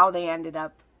about how they ended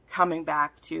up coming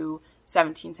back to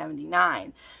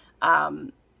 1779.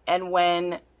 And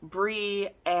when Bree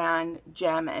and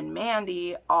Jem and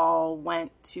Mandy all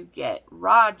went to get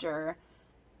Roger,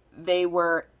 they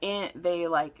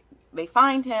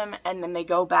find him, and then they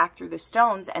go back through the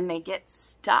stones, and they get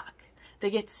stuck.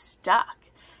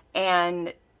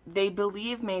 And they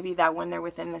believe maybe that when they're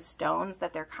within the stones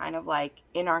that they're kind of like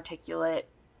inarticulate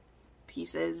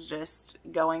pieces just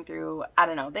going through, I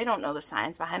don't know. They don't know the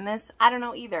science behind this. I don't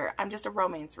know either. I'm just a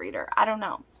romance reader. I don't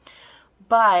know.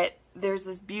 But there's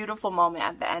this beautiful moment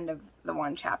at the end of the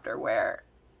one chapter where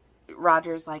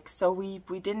Roger's like, so we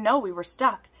didn't know we were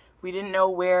stuck. We didn't know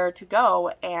where to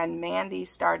go. And Mandy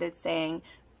started saying,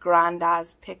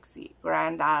 Granda's Pixie,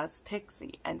 Granda's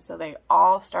Pixie. And so they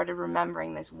all started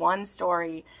remembering this one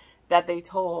story that they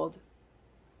told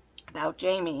about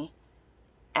Jamie,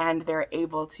 and they're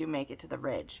able to make it to the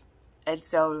ridge. And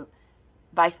so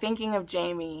by thinking of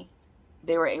Jamie,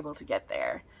 they were able to get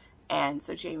there. And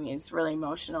so Jamie is really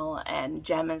emotional, and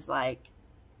Jem is like,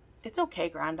 it's okay,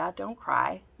 Granda, don't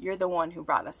cry. You're the one who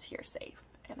brought us here safe.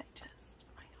 And it just,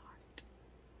 my heart.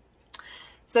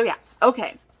 So yeah,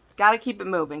 okay. Gotta keep it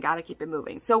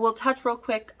moving, So we'll touch real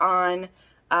quick on,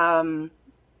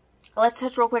 let's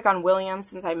touch real quick on William,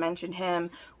 since I mentioned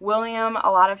him. William, a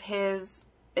lot of he's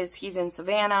in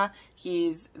Savannah.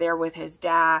 He's there with his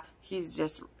dad. He's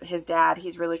just his dad.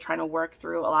 He's really trying to work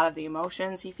through a lot of the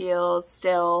emotions he feels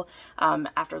still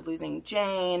after losing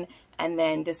Jane, and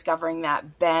then discovering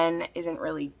that Ben isn't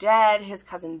really dead. His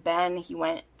cousin Ben, he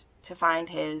went to find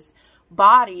his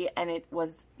body, and it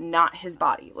was not his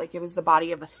body. Like, it was the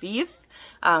body of a thief,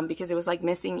 because it was like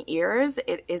missing ears.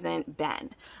 It isn't Ben.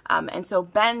 And so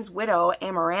Ben's widow,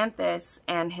 Amaranthus,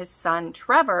 and his son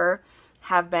Trevor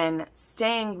have been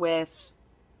staying with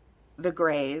the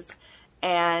Greys,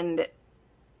 and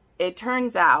it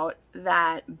turns out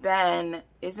that Ben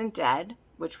isn't dead,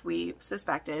 which we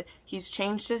suspected. He's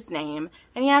changed his name,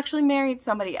 and he actually married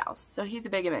somebody else. So he's a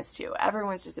bigamist too.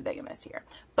 Everyone's just a bigamist here.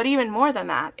 But even more than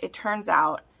that, it turns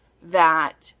out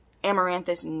that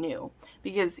Amaranthus knew,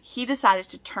 because he decided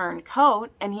to turn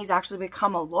coat, and he's actually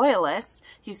become a loyalist.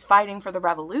 He's fighting for the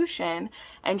revolution,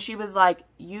 and she was like,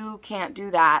 you can't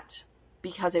do that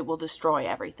because it will destroy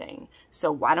everything.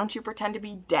 So why don't you pretend to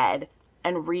be dead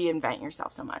and reinvent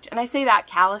yourself so much? And I say that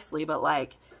callously, but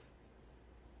like,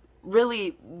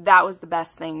 really, that was the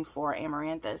best thing for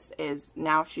Amaranthus, is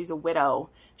now if she's a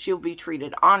widow, she'll be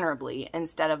treated honorably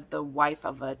instead of the wife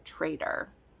of a traitor,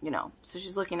 you know. So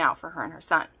she's looking out for her and her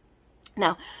son.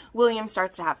 Now, William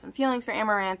starts to have some feelings for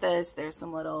Amaranthus. There's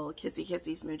some little kissy,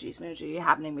 smoochy, smoochy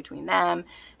happening between them,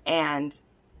 and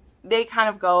they kind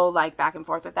of go like back and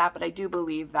forth with that, but I do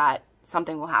believe that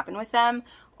something will happen with them.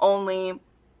 Only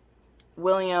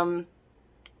William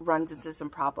runs into some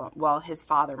problem. Well, his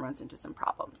father runs into some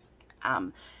problems.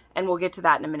 And we'll get to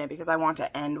that in a minute, because I want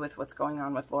to end with what's going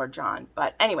on with Lord John.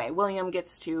 But anyway, William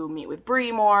gets to meet with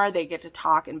Bree more. They get to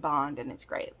talk and bond, and it's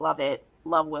great. Love it.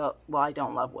 Love Will. Well, I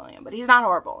don't love William, but he's not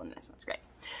horrible in this one. It's great.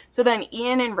 So then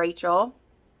Ian and Rachel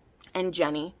and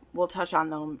Jenny, we'll touch on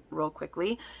them real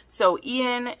quickly. So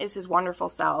Ian is his wonderful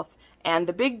self, and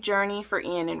the big journey for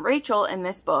Ian and Rachel in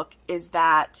this book is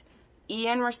that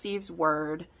Ian receives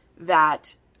word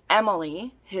that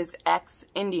Emily, his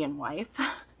ex-Indian wife,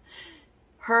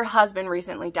 her husband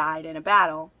recently died in a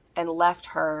battle and left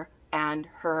her and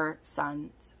her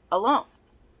sons alone.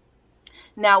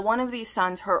 Now, one of these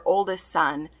sons, her oldest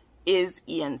son, is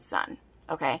Ian's son,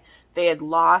 okay? They had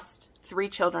lost 3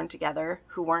 children together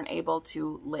who weren't able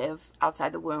to live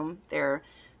outside the womb.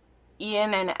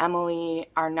 Ian and Emily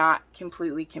are not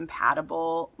completely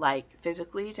compatible, like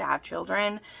physically, to have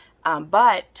children.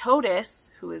 But Totus,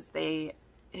 who is the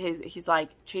he's like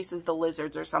chases the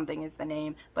lizards or something is the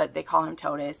name, but they call him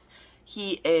Totus.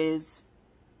 He is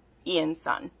Ian's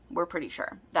son. We're pretty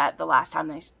sure that the last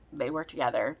time they were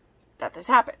together that this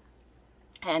happened.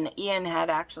 And Ian had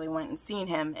actually went and seen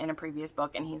him in a previous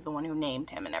book, and he's the one who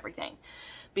named him and everything.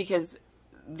 Because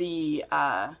the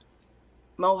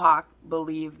Mohawk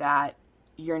believe that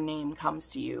your name comes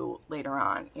to you later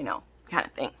on, you know, kind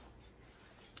of thing.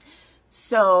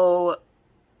 So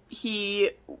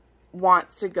he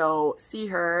wants to go see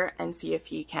her and see if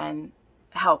he can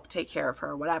help take care of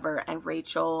her or whatever, and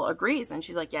Rachel agrees, and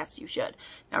she's like, yes, you should.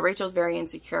 Now Rachel's very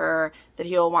insecure that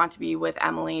he'll want to be with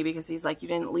Emily, because he's like, you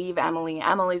didn't leave Emily.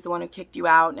 Emily's the one who kicked you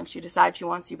out, and if she decides she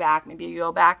wants you back, maybe you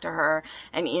go back to her.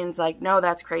 And Ian's like, no,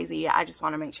 that's crazy. I just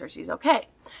want to make sure she's okay.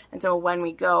 And so when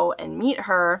we go and meet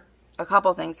her, a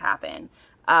couple things happen.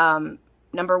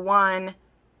 Number one,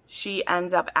 she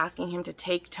ends up asking him to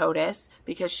take Totus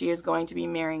because she is going to be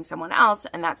marrying someone else,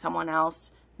 and that someone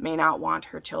else may not want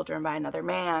her children by another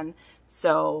man.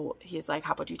 So he's like,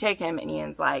 how about you take him? And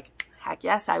Ian's like, heck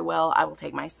yes, I will. I will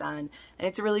take my son. And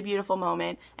it's a really beautiful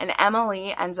moment. And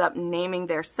Emily ends up naming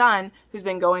their son, who's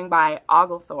been going by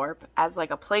Oglethorpe, as like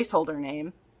a placeholder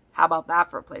name. How about that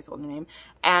for a placeholder name?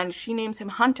 And she names him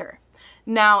Hunter.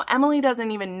 Now, Emily doesn't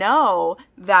even know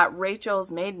that Rachel's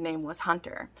maiden name was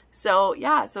Hunter. So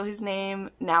yeah, so his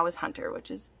name now is Hunter, which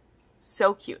is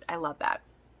so cute. I love that.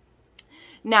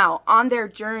 Now, on their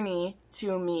journey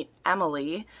to meet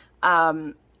Emily,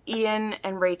 Ian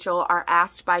and Rachel are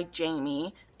asked by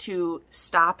Jamie to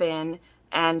stop in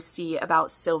and see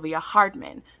about Sylvia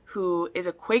Hardman, who is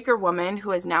a Quaker woman who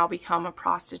has now become a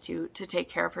prostitute to take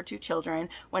care of her 2 children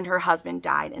when her husband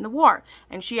died in the war.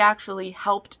 And she actually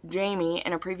helped Jamie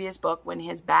in a previous book when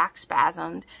his back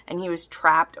spasmed and he was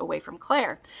trapped away from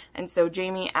Claire. And so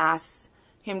Jamie asks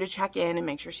him to check in and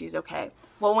make sure she's okay.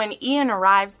 Well, when Ian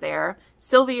arrives there,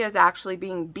 Sylvia is actually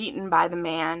being beaten by the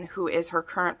man who is her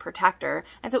current protector.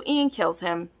 And so Ian kills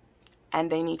him,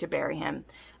 and they need to bury him.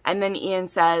 And then Ian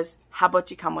says, how about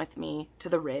you come with me to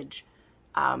the Ridge?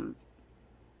 My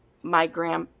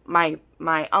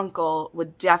uncle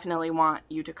would definitely want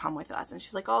you to come with us. And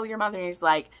she's like, oh, your mother? And he's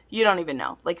like, you don't even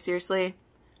know. Like, seriously?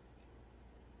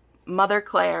 Mother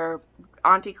Claire,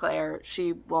 Auntie Claire,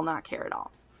 she will not care at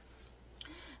all.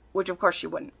 Which, of course, she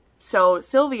wouldn't. So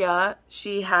Sylvia,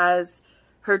 she has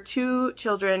her 2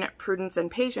 children, Prudence and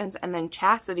Patience, and then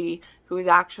Chastity, who is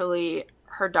actually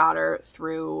her daughter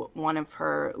through one of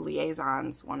her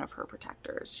liaisons, one of her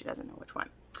protectors. She doesn't know which one.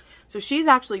 So she's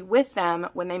actually with them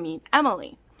when they meet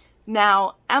Emily.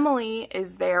 Now, Emily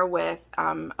is there with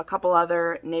a couple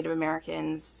other Native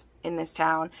Americans in this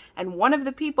town, and one of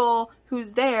the people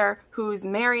who's there, who's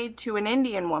married to an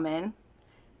Indian woman,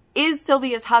 is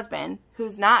Sylvia's husband,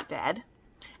 who's not dead,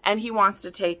 and he wants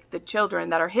to take the children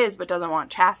that are his but doesn't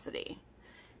want Chastity.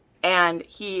 And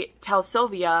he tells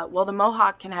Sylvia, well, the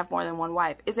Mohawk can have more than one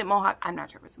wife. Is it Mohawk? I'm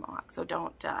not sure if it's a Mohawk, so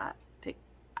don't take,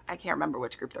 I can't remember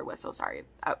which group they're with, so sorry,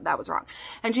 that was wrong.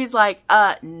 And she's like,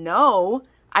 no,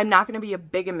 I'm not going to be a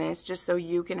bigamist just so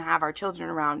you can have our children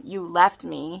around. You left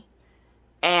me,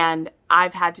 and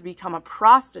I've had to become a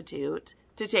prostitute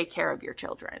to take care of your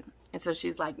children. And so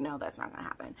she's like, no, that's not going to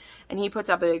happen. And he puts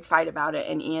up a big fight about it.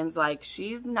 And Ian's like,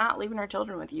 she's not leaving her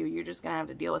children with you. You're just going to have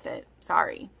to deal with it.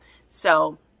 Sorry.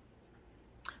 So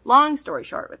long story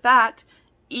short with that,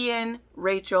 Ian,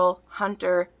 Rachel,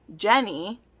 Hunter,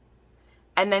 Jenny,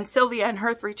 and then Sylvia and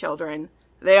her 3 children,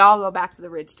 they all go back to the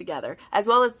Ridge together, as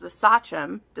well as the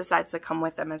Sachem decides to come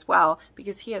with them as well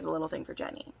because he has a little thing for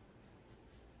Jenny.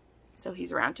 So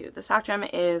he's around too. The Sachem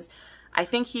is, I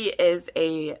think he is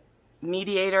a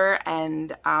mediator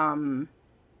and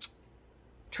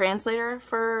translator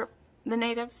for the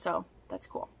natives, so that's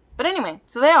cool. But anyway,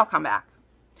 so they all come back.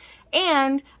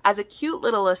 And as a cute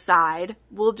little aside,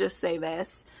 we'll just say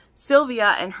this,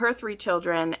 Sylvia and her 3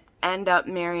 children end up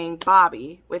marrying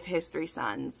Bobby with his 3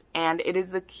 sons. And it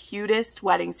is the cutest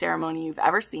wedding ceremony you've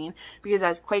ever seen, because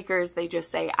as Quakers, they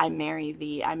just say, I marry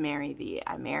thee, I marry thee,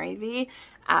 I marry thee.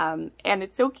 And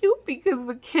it's so cute because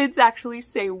the kids actually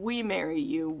say, we marry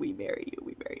you, we marry you,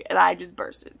 we marry you. And I just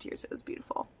burst into tears. It was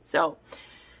beautiful. So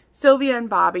Sylvia and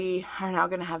Bobby are now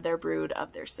going to have their brood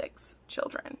of their 6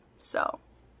 children. So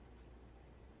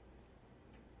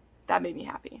that made me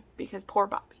happy because poor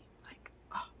Bobby. Like,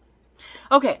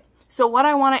 oh. Okay, so what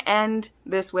I want to end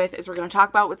this with is we're going to talk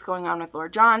about what's going on with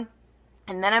Lord John.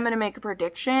 And then I'm going to make a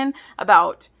prediction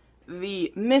about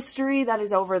the mystery that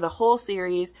is over the whole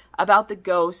series about the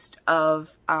ghost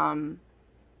of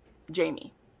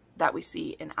Jamie that we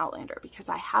see in Outlander, because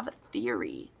I have a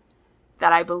theory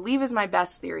that I believe is my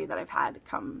best theory that I've had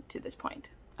come to this point.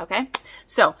 Okay,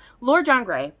 so Lord John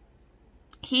Grey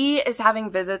he is having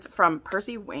visits from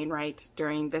Percy Wainwright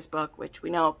during this book, which we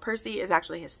know Percy is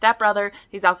actually his stepbrother.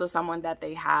 He's also someone that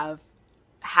they have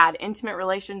had intimate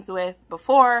relations with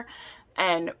before.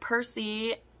 And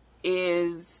Percy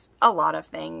is a lot of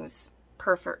things.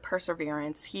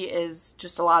 Perseverance. He is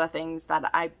just a lot of things that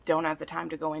I don't have the time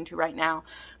to go into right now.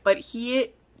 But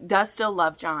he does still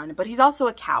love John, but he's also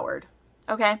a coward.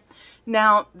 Okay?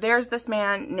 Now, there's this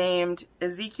man named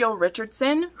Ezekiel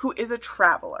Richardson who is a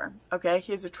traveler. Okay?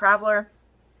 He's a traveler,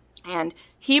 and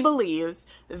he believes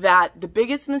that the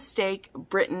biggest mistake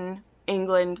Britain,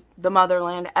 England, the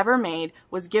motherland ever made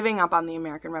was giving up on the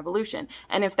American Revolution.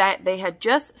 And if they had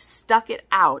just stuck it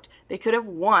out, they could have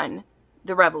won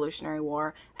the Revolutionary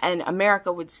War, and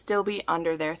America would still be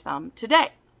under their thumb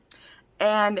today.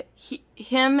 And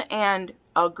him and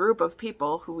a group of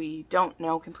people who we don't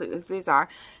know completely who these are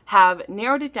have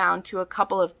narrowed it down to a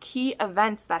couple of key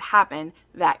events that happen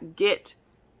that get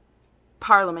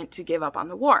Parliament to give up on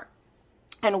the war.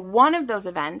 And one of those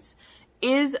events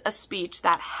is a speech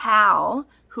that Hal,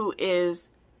 who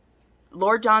is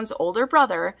Lord John's older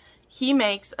brother, he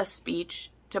makes a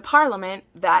speech to Parliament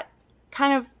that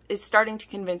kind of is starting to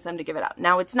convince them to give it up.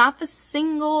 Now, it's not the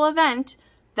single event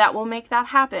that will make that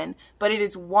happen, but it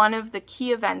is one of the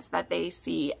key events that they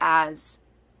see as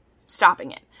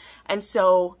stopping it. And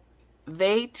so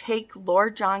they take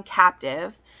Lord John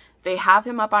captive. They have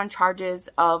him up on charges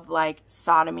of like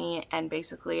sodomy and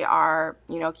basically are,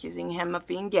 accusing him of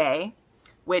being gay,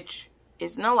 which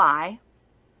isn't a lie,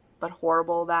 but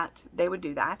horrible that they would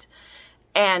do that.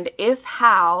 And if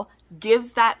Hal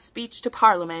gives that speech to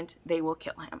Parliament, they will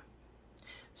kill him.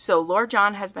 So Lord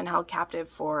John has been held captive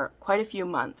for quite a few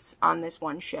months on this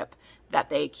one ship that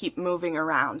they keep moving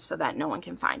around so that no one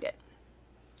can find it.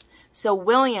 So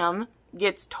William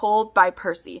gets told by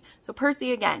Percy. So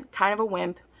Percy, again, kind of a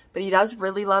wimp, but he does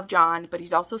really love John, but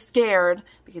he's also scared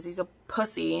because he's a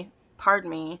pussy, pardon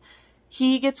me.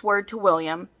 He gets word to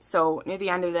William. So near the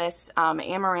end of this,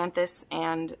 Amaranthus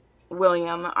and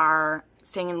William are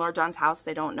staying in Lord John's house.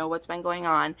 They don't know what's been going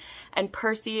on. And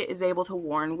Percy is able to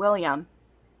warn William.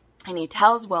 And he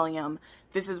tells William,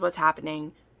 this is what's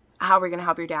happening. How are we going to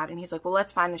help your dad? And he's like, well,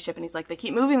 let's find the ship. And he's like, they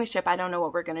keep moving the ship. I don't know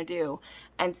what we're going to do.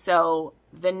 And so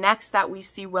the next that we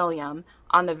see William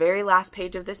on the very last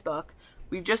page of this book,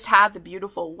 we've just had the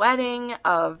beautiful wedding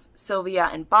of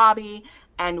Sylvia and Bobby.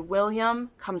 And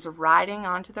William comes riding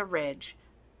onto the ridge.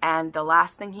 And the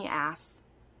last thing he asks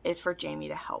is for Jamie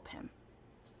to help him.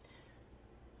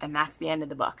 And that's the end of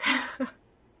the book.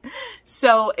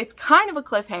 So it's kind of a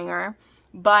cliffhanger.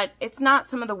 But it's not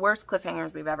some of the worst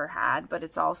cliffhangers we've ever had, but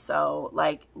it's also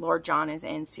like Lord John is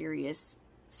in serious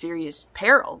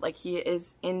peril. Like he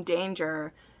is in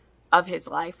danger of his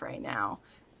life right now.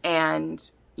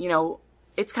 And,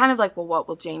 it's kind of like, well, what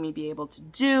will Jamie be able to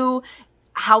do?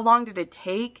 How long did it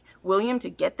take William to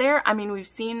get there? I mean, we've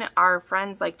seen our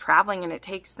friends like traveling and it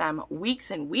takes them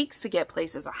weeks and weeks to get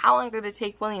places. So how long did it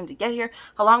take William to get here?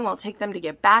 How long will it take them to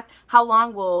get back? How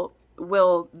long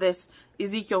will this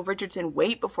Ezekiel Richardson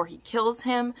wait before he kills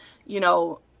him?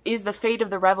 Is the fate of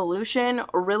the revolution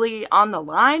really on the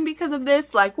line because of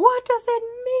this? Like, what does it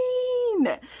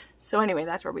mean? So anyway,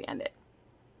 that's where we end it.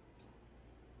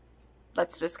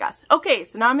 Let's discuss. Okay,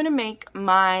 so now I'm going to make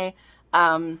my,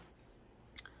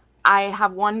 I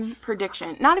have one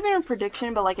prediction. Not even a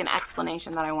prediction, but like an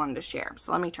explanation that I wanted to share.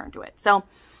 So let me turn to it. So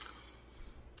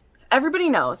everybody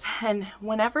knows, and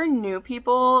whenever new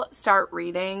people start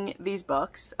reading these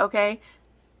books, okay,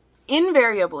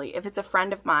 invariably, if it's a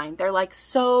friend of mine, they're like,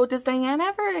 so does Diane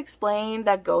ever explain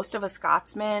that ghost of a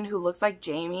Scotsman who looks like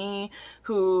Jamie,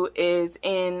 who is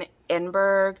in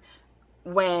Edinburgh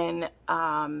when,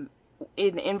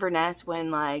 in Inverness when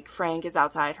like Frank is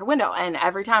outside her window? And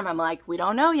every time I'm like, we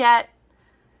don't know yet.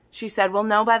 She said, we'll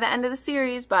know by the end of the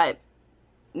series, but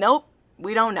nope,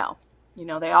 we don't know.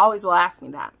 They always will ask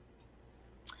me that.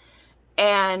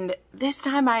 And this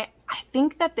time I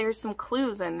think that there's some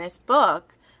clues in this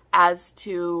book as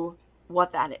to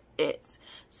what that is.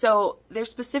 So there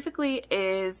specifically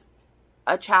is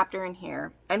a chapter in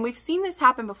here, and we've seen this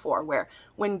happen before, where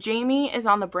when Jamie is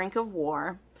on the brink of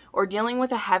war or dealing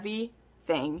with a heavy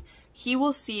thing, he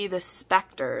will see the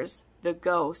specters, the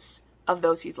ghosts of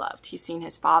those he's loved. He's seen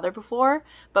his father before,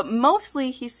 but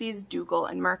mostly he sees Dougal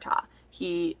and Murtaugh.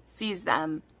 He sees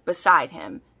them beside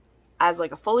him as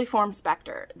like a fully formed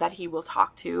specter that he will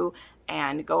talk to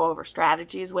and go over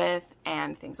strategies with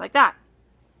and things like that.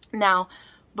 Now,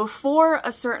 before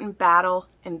a certain battle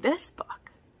in this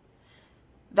book,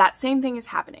 that same thing is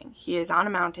happening. He is on a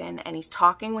mountain and he's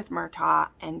talking with Murtaugh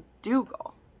and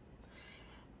Dougal.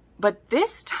 But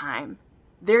this time,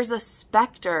 there's a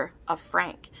specter of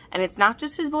Frank. And it's not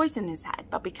just his voice in his head,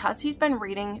 but because he's been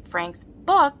reading Frank's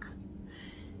book,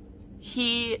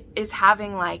 he is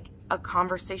having like a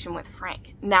conversation with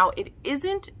Frank. Now, it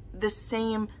isn't the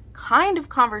same kind of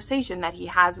conversation that he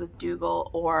has with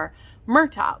Dougal or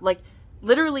Murtaugh. Like,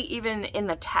 literally, even in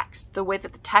the text, the way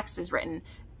that the text is written,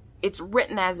 it's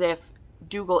written as if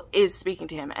Dougal is speaking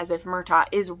to him, as if Murtaugh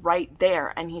is right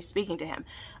there and he's speaking to him.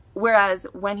 Whereas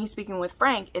when he's speaking with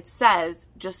Frank, it says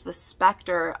just the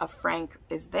specter of Frank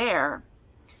is there.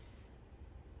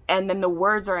 And then the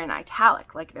words are in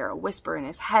italic, like they're a whisper in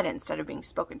his head instead of being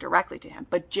spoken directly to him.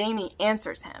 But Jamie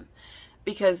answers him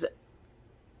because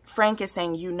Frank is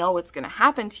saying, you know what's going to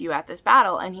happen to you at this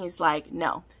battle. And he's like,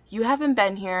 no, you haven't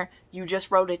been here. You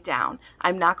just wrote it down.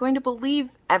 I'm not going to believe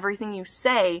everything you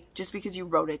say just because you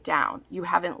wrote it down. You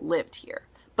haven't lived here.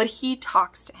 But he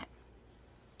talks to him.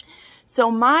 So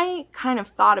my kind of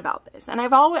thought about this, and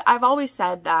I've always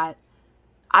said that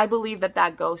I believe that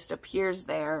that ghost appears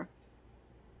there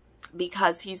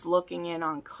because he's looking in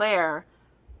on Claire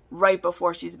right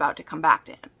before she's about to come back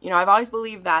to him. You know, I've always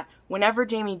believed that whenever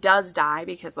Jamie does die,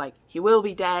 because like he will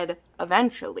be dead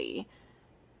eventually,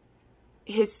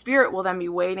 his spirit will then be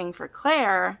waiting for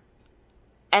Claire,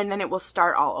 and then it will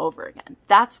start all over again.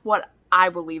 That's what I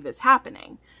believe is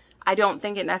happening. I don't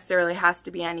think it necessarily has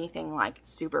to be anything like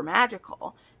super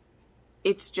magical.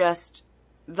 It's just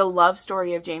the love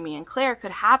story of Jamie and Claire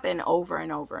could happen over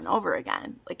and over and over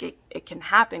again. Like it can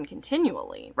happen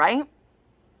continually, right?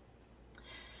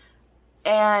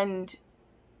 And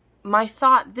my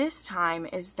thought this time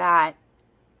is that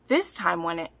this time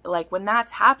when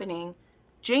that's happening,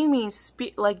 Jamie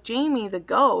the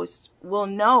ghost will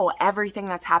know everything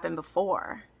that's happened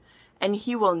before. And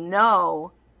he will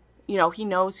know, you know, he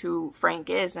knows who Frank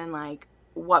is and like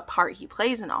what part he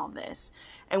plays in all of this.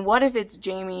 And what if it's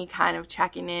Jamie kind of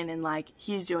checking in and like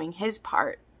he's doing his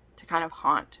part to kind of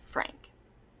haunt Frank?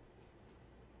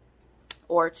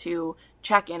 Or to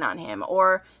check in on him,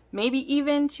 or maybe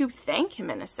even to thank him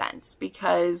in a sense,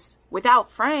 because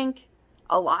without Frank,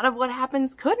 a lot of what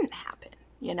happens couldn't happen,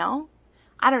 you know?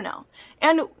 I don't know.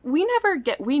 And we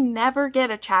never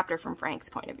get a chapter from Frank's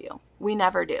point of view. We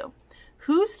never do.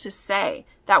 Who's to say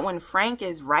that when Frank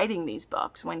is writing these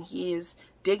books, when he's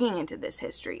digging into this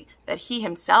history, that he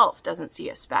himself doesn't see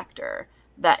a specter,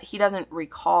 that he doesn't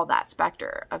recall that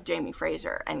specter of Jamie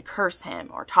Fraser and curse him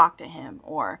or talk to him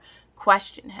or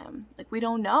question him? Like, we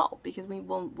don't know, because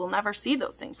we'll never see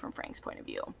those things from Frank's point of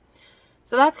view.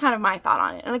 So that's kind of my thought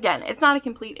on it. And again, it's not a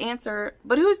complete answer,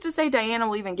 but who's to say Diana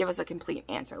will even give us a complete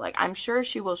answer? Like, I'm sure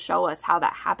she will show us how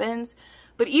that happens.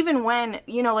 But even when,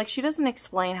 you know, like, she doesn't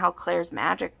explain how Claire's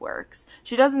magic works.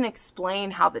 She doesn't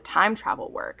explain how the time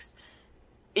travel works.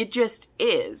 It just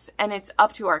is. And it's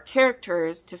up to our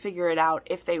characters to figure it out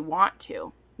if they want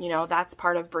to. You know, that's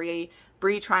part of Bree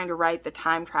trying to write the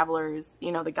time travelers,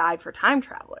 you know, the guide for time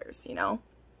travelers, you know.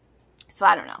 So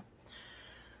I don't know.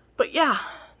 But yeah,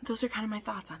 those are kind of my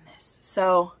thoughts on this.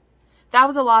 So that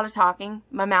was a lot of talking.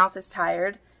 My mouth is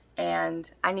tired and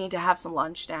I need to have some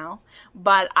lunch now.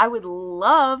 But I would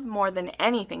love more than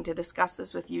anything to discuss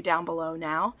this with you down below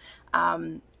now.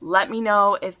 Let me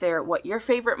know what your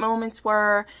favorite moments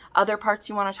were, other parts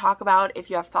you want to talk about, if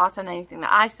you have thoughts on anything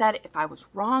that I said, if I was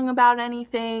wrong about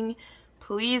anything,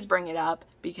 please bring it up,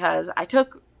 because I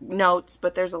took notes,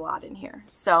 but there's a lot in here.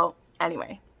 So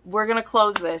anyway, we're going to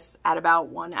close this at about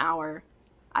 1 hour.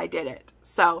 I did it.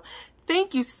 So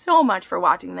thank you so much for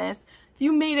watching this. If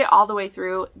you made it all the way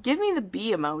through, give me the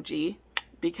bee emoji,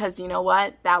 because you know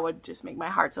what? That would just make my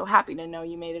heart so happy to know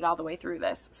you made it all the way through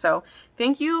this. So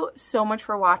thank you so much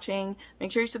for watching.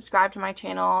 Make sure you subscribe to my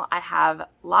channel. I have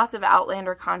lots of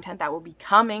Outlander content that will be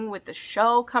coming with the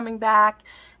show coming back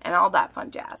and all that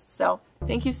fun jazz. So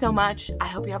thank you so much. I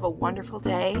hope you have a wonderful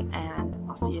day, and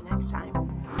I'll see you next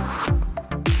time.